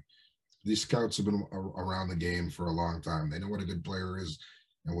 man. Like, these scouts have been around the game for a long time. They know what a good player is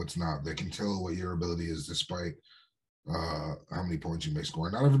and what's not. They can tell what your ability is despite how many points you may score.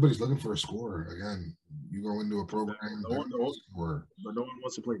 Not everybody's looking for a scorer. Again, you go into a program, but no one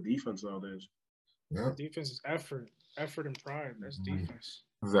wants to play defense nowadays. Yeah, defense is effort and pride. That's defense.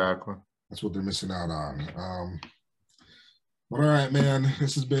 Exactly. That's what they're missing out on. But all right, man,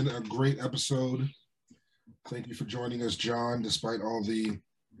 this has been a great episode. Thank you for joining us, John, despite all the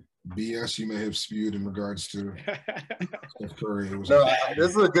BS you may have spewed in regards to Steph Curry.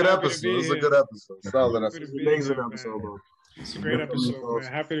 This is a good episode. This is a good episode. Solid episode. It's an amazing episode, bro. It's a great episode,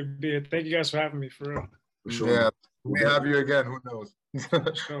 man. Happy to be here. Thank you guys for having me, for real. For sure. Yeah, we have you again. Who knows?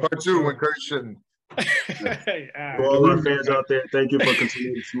 Part 2 when Curry shouldn't. For all our fans out there, thank you for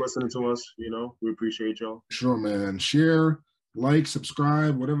continuing listening to us. We appreciate y'all. Sure, man. Share, like,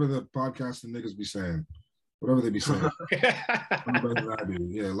 subscribe, whatever the podcast and niggas be saying. Whatever they be saying.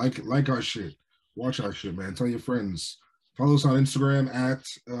 Yeah, like our shit. Watch our shit, man. Tell your friends. Follow us on Instagram at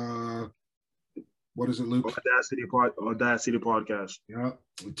what is it, Luke? Audacity Podcast. Yeah.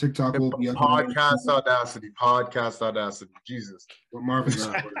 TikTok will be up. Podcast Audacity. Jesus. What Marvin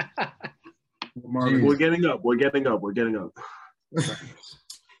said. We're getting up.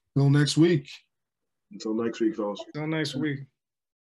 Till next week. Until next week, fellas. Until next week.